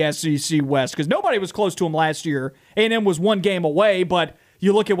Alabama in the SEC West? Because nobody was close to him last year. A&M was 1 game away, but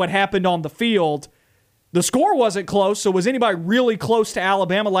you look at what happened on the field, the score wasn't close, so was anybody really close to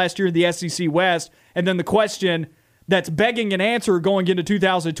Alabama last year in the SEC West? And then the question that's begging an answer going into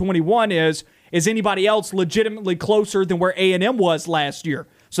 2021 is anybody else legitimately closer than where A&M was last year?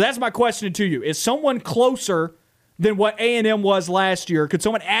 So that's my question to you. Is someone closer than what A&M was last year? Could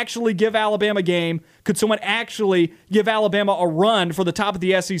someone actually give Alabama a game? Could someone actually give Alabama a run for the top of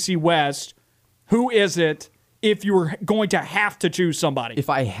the SEC West? Who is it? If you were going to have to choose somebody. If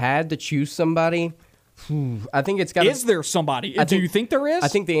I had to choose somebody, I think it's got. Is there somebody? Do you think there is? I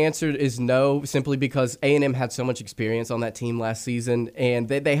think the answer is no, simply because A&M had so much experience on that team last season, and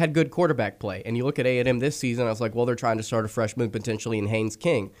they had good quarterback play. And you look at A&M this season, I was like, well, they're trying to start a freshman potentially in Haynes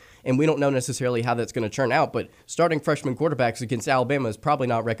King. And we don't know necessarily how that's going to turn out, but starting freshman quarterbacks against Alabama is probably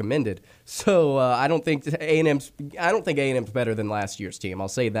not recommended. So I don't think A&M's better than last year's team. I'll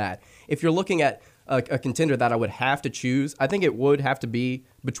say that. If you're looking at a contender that I would have to choose, I think it would have to be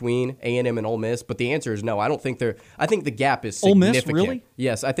between A&M and Ole Miss, but the answer is no. I don't think I think the gap is significant. Ole Miss, really?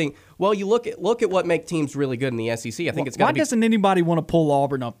 Yes, I think. Well, you look at what makes teams really good in the SEC. I think it's got. Why doesn't anybody want to pull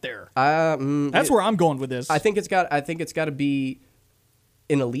Auburn up there? That's where I'm going with this. I think it's got to be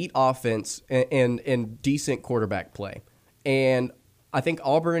an elite offense and decent quarterback play, and I think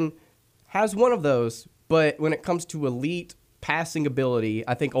Auburn has one of those. But when it comes to elite passing ability,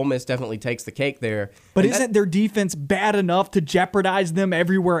 I think Ole Miss definitely takes the cake there. But isn't their defense bad enough to jeopardize them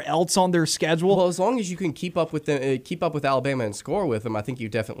everywhere else on their schedule? Well, as long as you can keep up with Alabama and score with them, I think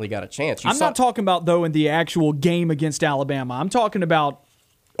you've definitely got a chance. I'm not talking about, though, in the actual game against Alabama. I'm talking about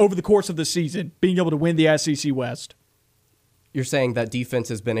over the course of the season, being able to win the SEC West. You're saying that defense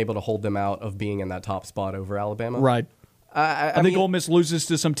has been able to hold them out of being in that top spot over Alabama? Right. I think Ole Miss loses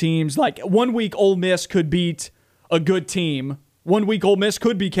to some teams. Like 1 week, Ole Miss could beat a good team. 1 week Ole Miss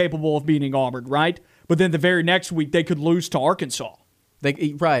could be capable of beating Auburn, right? But then the very next week they could lose to Arkansas.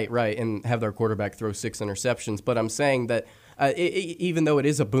 Right, and have their quarterback throw 6 interceptions. But I'm saying that even though it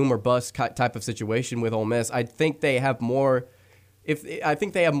is a boom or bust type of situation with Ole Miss, I think they have more. I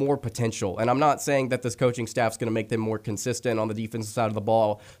think they have more potential, and I'm not saying that this coaching staff is going to make them more consistent on the defensive side of the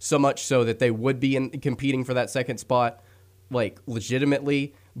ball, so much so that they would be competing for that second spot, like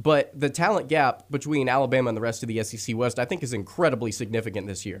legitimately. But the talent gap between Alabama and the rest of the SEC West, I think, is incredibly significant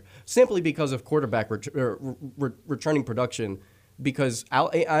this year, simply because of quarterback returning production. Because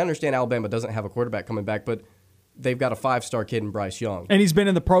I understand Alabama doesn't have a quarterback coming back, but they've got a 5-star kid in Bryce Young. And he's been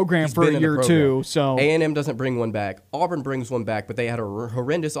in the program for a year or two. So A&M doesn't bring one back. Auburn brings one back, but they had a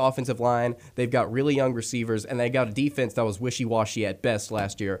horrendous offensive line. They've got really young receivers, and they got a defense that was wishy-washy at best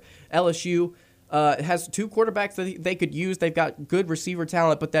last year. LSU has 2 quarterbacks that they could use. They've got good receiver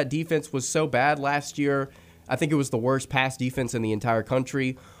talent, but that defense was so bad last year. I think it was the worst pass defense in the entire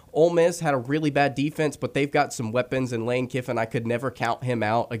country. Ole Miss had a really bad defense, but they've got some weapons, and Lane Kiffin, I could never count him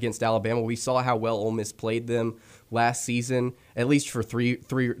out against Alabama. We saw how well Ole Miss played them last season, at least for three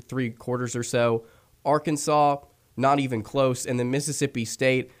quarters or so. Arkansas, not even close. And then Mississippi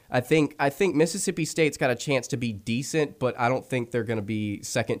State, I think Mississippi State's got a chance to be decent, but I don't think they're going to be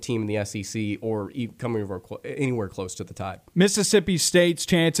second team in the SEC or coming anywhere close to the tie. Mississippi State's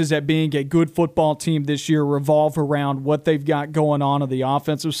chances at being a good football team this year revolve around what they've got going on the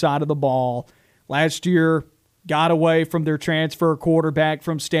offensive side of the ball. Last year, got away from their transfer quarterback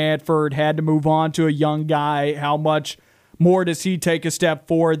from Stanford, had to move on to a young guy. How much more does he take a step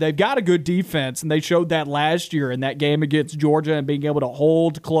forward? They've got a good defense, and they showed that last year in that game against Georgia and being able to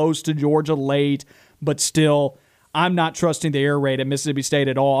hold close to Georgia late. But still, I'm not trusting the air raid at Mississippi State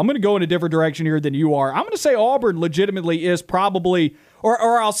at all. I'm going to go in a different direction here than you are. I'm going to say Auburn legitimately is probably,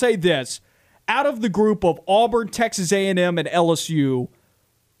 or I'll say this, out of the group of Auburn, Texas A&M, and LSU,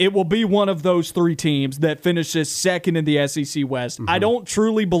 it will be one of those 3 teams that finishes second in the SEC West. I don't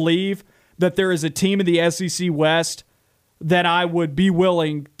truly believe that there is a team in the SEC West that I would be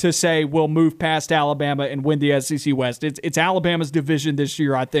willing to say will move past Alabama and win the SEC West. It's Alabama's division this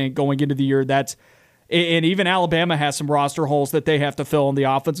year, I think, going into the year. And even Alabama has some roster holes that they have to fill on the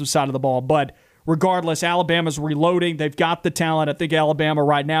offensive side of the ball. But regardless, Alabama's reloading. They've got the talent. I think Alabama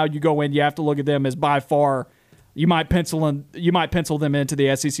right now, you go in, you have to look at them as by far. You might pencil them into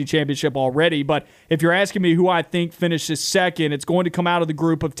the SEC championship already, but if you're asking me who I think finishes second, it's going to come out of the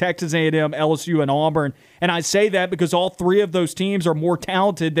group of Texas A&M, LSU, and Auburn. And I say that because all 3 of those teams are more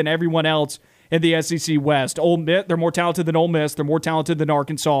talented than everyone else in the SEC West. They're more talented than Ole Miss, they're more talented than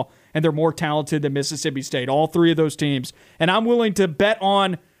Arkansas, and they're more talented than Mississippi State. All 3 of those teams. And I'm willing to bet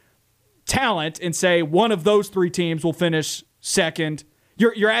on talent and say one of those 3 teams will finish second.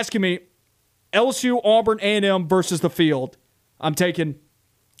 You're asking me LSU, Auburn, A&M versus the field. I'm taking,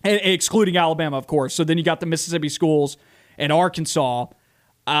 excluding Alabama, of course. So then you got the Mississippi schools and Arkansas.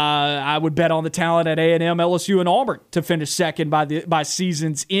 I would bet on the talent at A&M, LSU, and Auburn to finish second by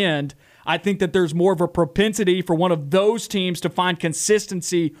season's end. I think that there's more of a propensity for one of those teams to find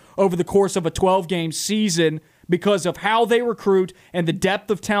consistency over the course of a 12-game season because of how they recruit and the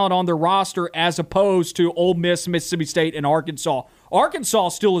depth of talent on their roster as opposed to Ole Miss, Mississippi State, and Arkansas. Arkansas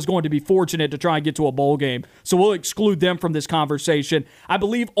still is going to be fortunate to try and get to a bowl game, so we'll exclude them from this conversation. I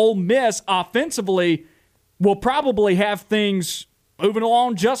believe Ole Miss offensively will probably have things moving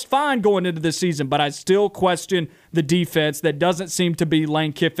along just fine going into this season, but I still question the defense. That doesn't seem to be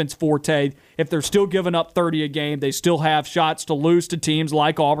Lane Kiffin's forte. If they're still giving up 30 a game, they still have shots to lose to teams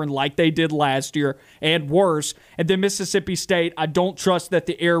like Auburn, like they did last year, and worse. And then Mississippi State, I don't trust that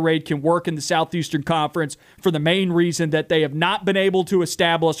the air raid can work in the Southeastern Conference for the main reason that they have not been able to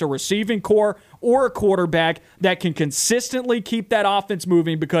establish a receiving core or a quarterback that can consistently keep that offense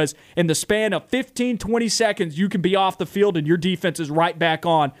moving, because in the span of 15, 20 seconds, you can be off the field and your defense is right back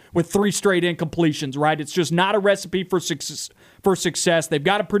on with 3 straight incompletions, right? It's just not a recipe for success. They've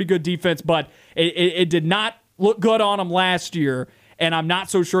got a pretty good defense, but it did not look good on them last year, and I'm not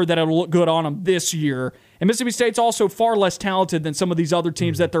so sure that it'll look good on them this year. And Mississippi State's also far less talented than some of these other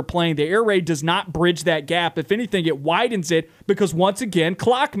teams that they're playing. The air raid does not bridge that gap. If anything, it widens it because, once again,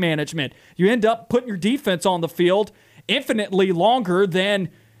 clock management. You end up putting your defense on the field infinitely longer than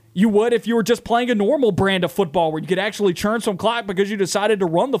you would if you were just playing a normal brand of football where you could actually churn some clock because you decided to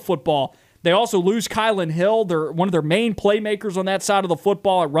run the football. They also lose Kylan Hill. They're one of their main playmakers on that side of the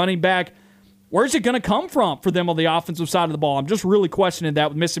football at running back. Where's it going to come from for them on the offensive side of the ball? I'm just really questioning that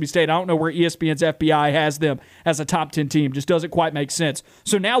with Mississippi State. I don't know where ESPN's FBI has them as a top 10 team. Just doesn't quite make sense.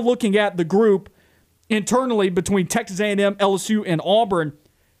 So now looking at the group internally between Texas A&M, LSU, and Auburn,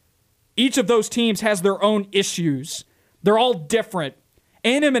 each of those teams has their own issues. They're all different.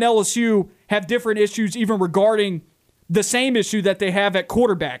 A&M and LSU have different issues even regarding the same issue that they have at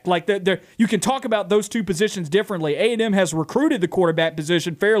quarterback. Like you can talk about those two positions differently. A&M has recruited the quarterback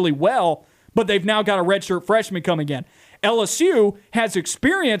position fairly well, but they've now got a redshirt freshman coming in. LSU has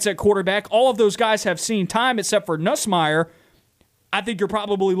experience at quarterback. All of those guys have seen time except for Nussmeier. I think you're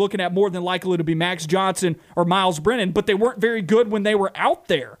probably looking at more than likely to be Max Johnson or Miles Brennan, but they weren't very good when they were out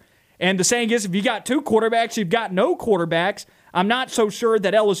there. And the saying is, if you got two quarterbacks, you've got no quarterbacks. I'm not so sure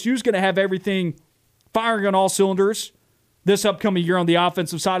that LSU's going to have everything firing on all cylinders this upcoming year on the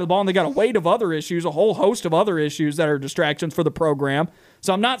offensive side of the ball. And they got a weight of other issues, a whole host of other issues that are distractions for the program.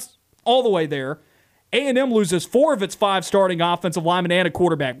 So I'm not all the way there. A&M loses 4 of its 5 starting offensive linemen and a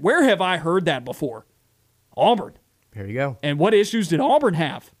quarterback. Where have I heard that before? Auburn. There you go. And what issues did Auburn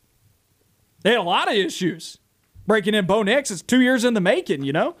have? They had a lot of issues. Breaking in Bo Nix is 2 years in the making,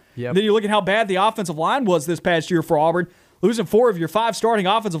 you know? Yep. Then you look at how bad the offensive line was this past year for Auburn. Losing 4 of your 5 starting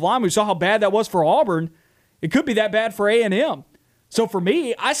offensive linemen. We saw how bad that was for Auburn. It could be that bad for A&M. So for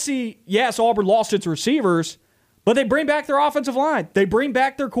me, I see, yes, Auburn lost its receivers, but they bring back their offensive line. They bring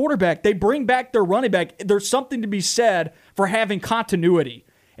back their quarterback. They bring back their running back. There's something to be said for having continuity.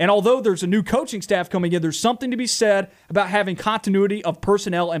 And although there's a new coaching staff coming in, there's something to be said about having continuity of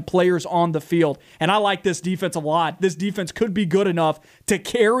personnel and players on the field. And I like this defense a lot. This defense could be good enough to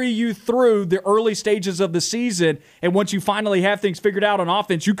carry you through the early stages of the season. And once you finally have things figured out on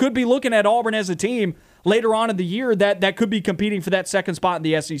offense, you could be looking at Auburn as a team later on in the year that could be competing for that second spot in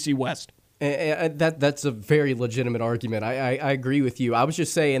the SEC West. That's a very legitimate argument. I agree with you. I was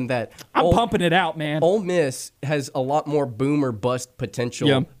just saying that I'm pumping it out, man. Ole Miss has a lot more boom or bust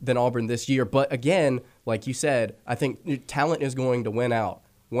potential than Auburn this year. But again, like you said, I think talent is going to win out.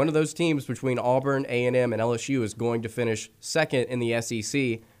 One of those teams between Auburn, A&M, and LSU is going to finish second in the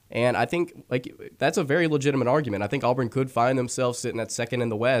SEC. And I think that's a very legitimate argument. I think Auburn could find themselves sitting at second in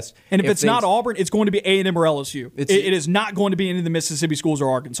the West. And if it's not Auburn, it's going to be A&M or LSU. It is not going to be any of the Mississippi schools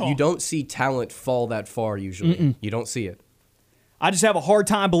or Arkansas. You don't see talent fall that far usually. Mm-mm. You don't see it. I just have a hard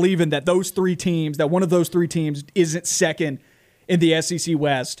time believing that one of those three teams isn't second in the SEC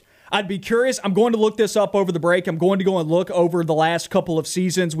West. I'd be curious. I'm going to look this up over the break. I'm going to go and look over the last couple of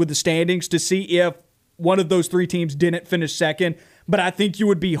seasons with the standings to see if one of those 3 teams didn't finish second. But I think you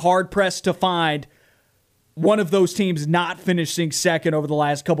would be hard-pressed to find one of those teams not finishing second over the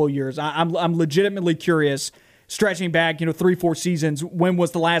last couple of years. I'm legitimately curious, stretching back 3-4 seasons, when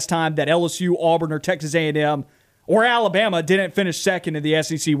was the last time that LSU, Auburn, or Texas A&M or Alabama didn't finish second in the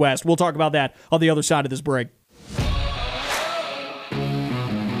SEC West? We'll talk about that on the other side of this break.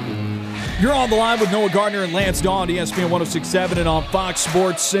 You're on the line with Noah Gardner and Lance Dawe on ESPN 106.7 and on Fox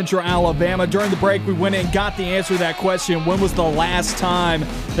Sports Central Alabama. During the break, we went in and got the answer to that question. When was the last time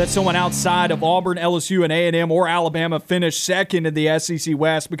that someone outside of Auburn, LSU, and A&M or Alabama finished second in the SEC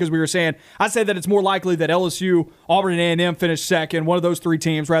West? Because we were saying, I say that it's more likely that LSU, Auburn, and A&M finish second, one of those 3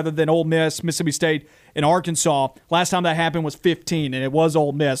 teams, rather than Ole Miss, Mississippi State, and Arkansas. Last time that happened was 15, and it was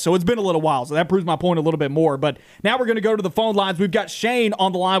Ole Miss. So it's been a little while, so that proves my point a little bit more. But now we're going to go to the phone lines. We've got Shane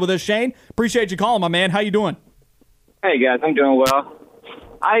on the line with us. Shane, appreciate you calling, my man. How you doing? Hey, guys. I'm doing well.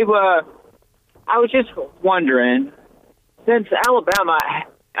 I was just wondering, since Alabama,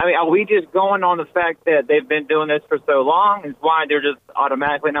 are we just going on the fact that they've been doing this for so long? Is why they're just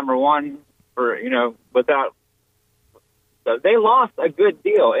automatically number one for, without... So they lost a good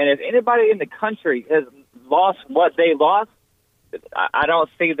deal. And if anybody in the country has lost what they lost, I don't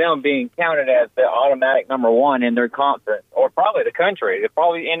see them being counted as the automatic number one in their conference, or probably the country. They'll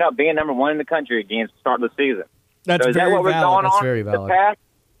probably end up being number one in the country again to start the season. That's so very valid. That's very valid. The past?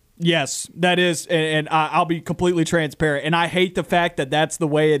 Yes, that is, and I'll be completely transparent. And I hate the fact that that's the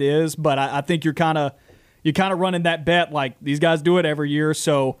way it is, but I think you're kind of running that bet like these guys do it every year.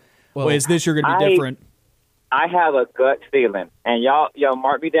 So is this year going to be different? I have a gut feeling, and y'all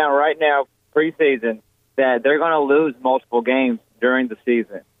mark me down right now, preseason, that they're going to lose multiple games during the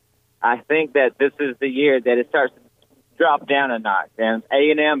season. I think that this is the year that it starts to drop down a notch, and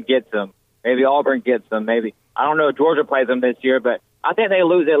A&M gets them. Maybe Auburn gets them. Maybe, I don't know if Georgia plays them this year, but I think they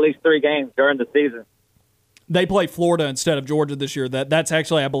lose at least 3 games during the season. They play Florida instead of Georgia this year. That's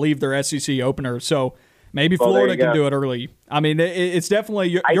actually, I believe, their SEC opener. So maybe Florida can do it early. I mean, it's definitely,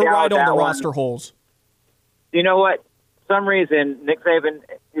 you're right on the roster holes. You know what? For some reason, Nick Saban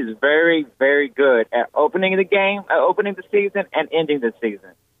is very, very good at opening the game, opening the season, and ending the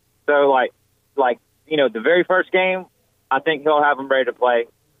season. So, the very first game, I think he'll have them ready to play,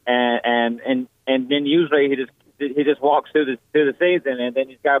 and then usually he just walks through the season, and then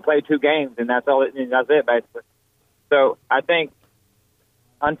he's got to play 2 games, and that's all. And that's it, basically. So I think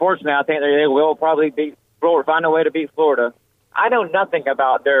unfortunately, I think they will probably beat Florida, find a way to beat Florida. I know nothing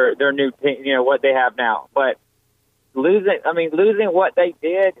about their new team, what they have now, but losing what they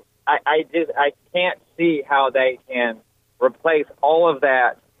did, I can't see how they can replace all of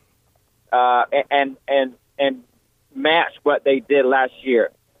that and match what they did last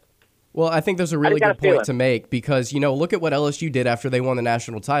year. Well, I think there's a really good point to make because, look at what LSU did after they won the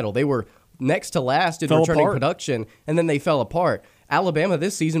national title. They were next to last in returning production, and then they fell apart. Alabama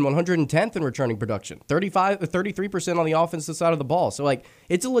this season, 110th in returning production, 33% on the offensive side of the ball. So,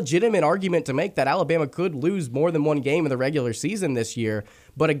 it's a legitimate argument to make that Alabama could lose more than one game in the regular season this year.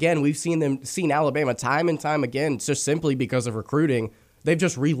 But again, we've seen Alabama time and time again, just simply because of recruiting. They've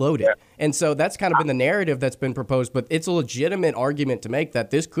just reloaded. Yeah. And so that's kind of been the narrative that's been proposed, but it's a legitimate argument to make that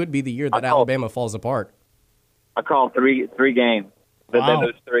this could be the year that Alabama falls apart. I call three games. Wow. They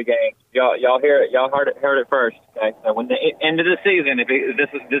lose 3 games. Y'all hear it. Y'all heard it first. Okay? So when the end of the season, if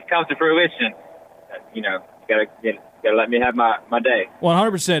this comes to fruition, gotta let me have my day.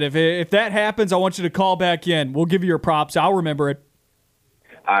 100%. If that happens, I want you to call back in. We'll give you your props. I'll remember it.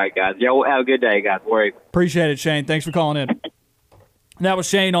 All right, guys. Y'all have a good day, guys. Worry. Appreciate it, Shane. Thanks for calling in. That was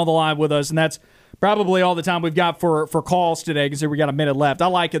Shane on the line with us, and that's probably all the time we've got for calls today because we got a minute left. I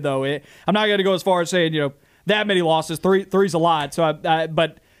like it, though. I'm not going to go as far as saying, that many losses. Three's a lot. So,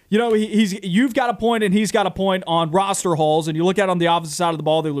 but you've got a point and he's got a point on roster holes, and you look at it on the opposite side of the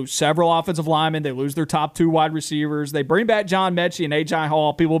ball, they lose several offensive linemen. They lose their top 2 wide receivers. They bring back John Mechie and A.J.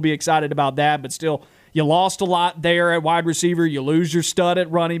 Hall. People will be excited about that, but still, you lost a lot there at wide receiver. You lose your stud at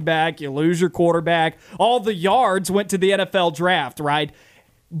running back. You lose your quarterback. All the yards went to the NFL draft, right?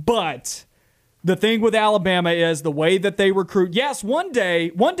 But the thing with Alabama is the way that they recruit. Yes, one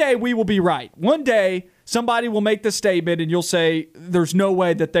day we will be right. One day somebody will make the statement and you'll say there's no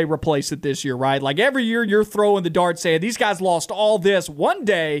way that they replace it this year, right? Like every year you're throwing the dart saying these guys lost all this. One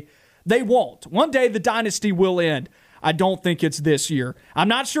day they won't. One day the dynasty will end. I don't think it's this year. I'm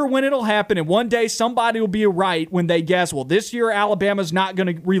not sure when it'll happen, and one day somebody will be right when they guess, well, this year Alabama's not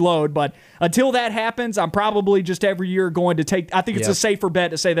going to reload, but until that happens, I'm probably just every year going to take – I think it's a safer bet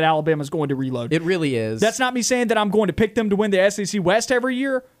to say that Alabama's going to reload. It really is. That's not me saying that I'm going to pick them to win the SEC West every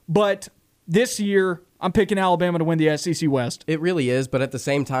year, but this year I'm picking Alabama to win the SEC West. It really is, but at the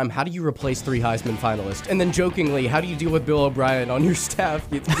same time, how do you replace 3 Heisman finalists? And then jokingly, how do you deal with Bill O'Brien on your staff?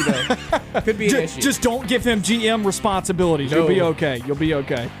 Could be an issue. Just don't give him GM responsibilities. No. You'll be okay. You'll be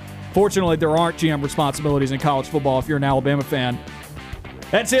okay. Fortunately, there aren't GM responsibilities in college football if you're an Alabama fan.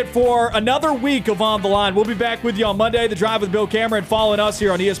 That's it for another week of On the Line. We'll be back with you on Monday, The Drive with Bill Cameron, following us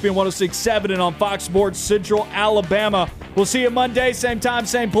here on ESPN 106.7 and on Fox Sports Central Alabama. We'll see you Monday, same time,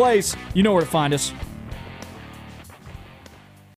 same place. You know where to find us.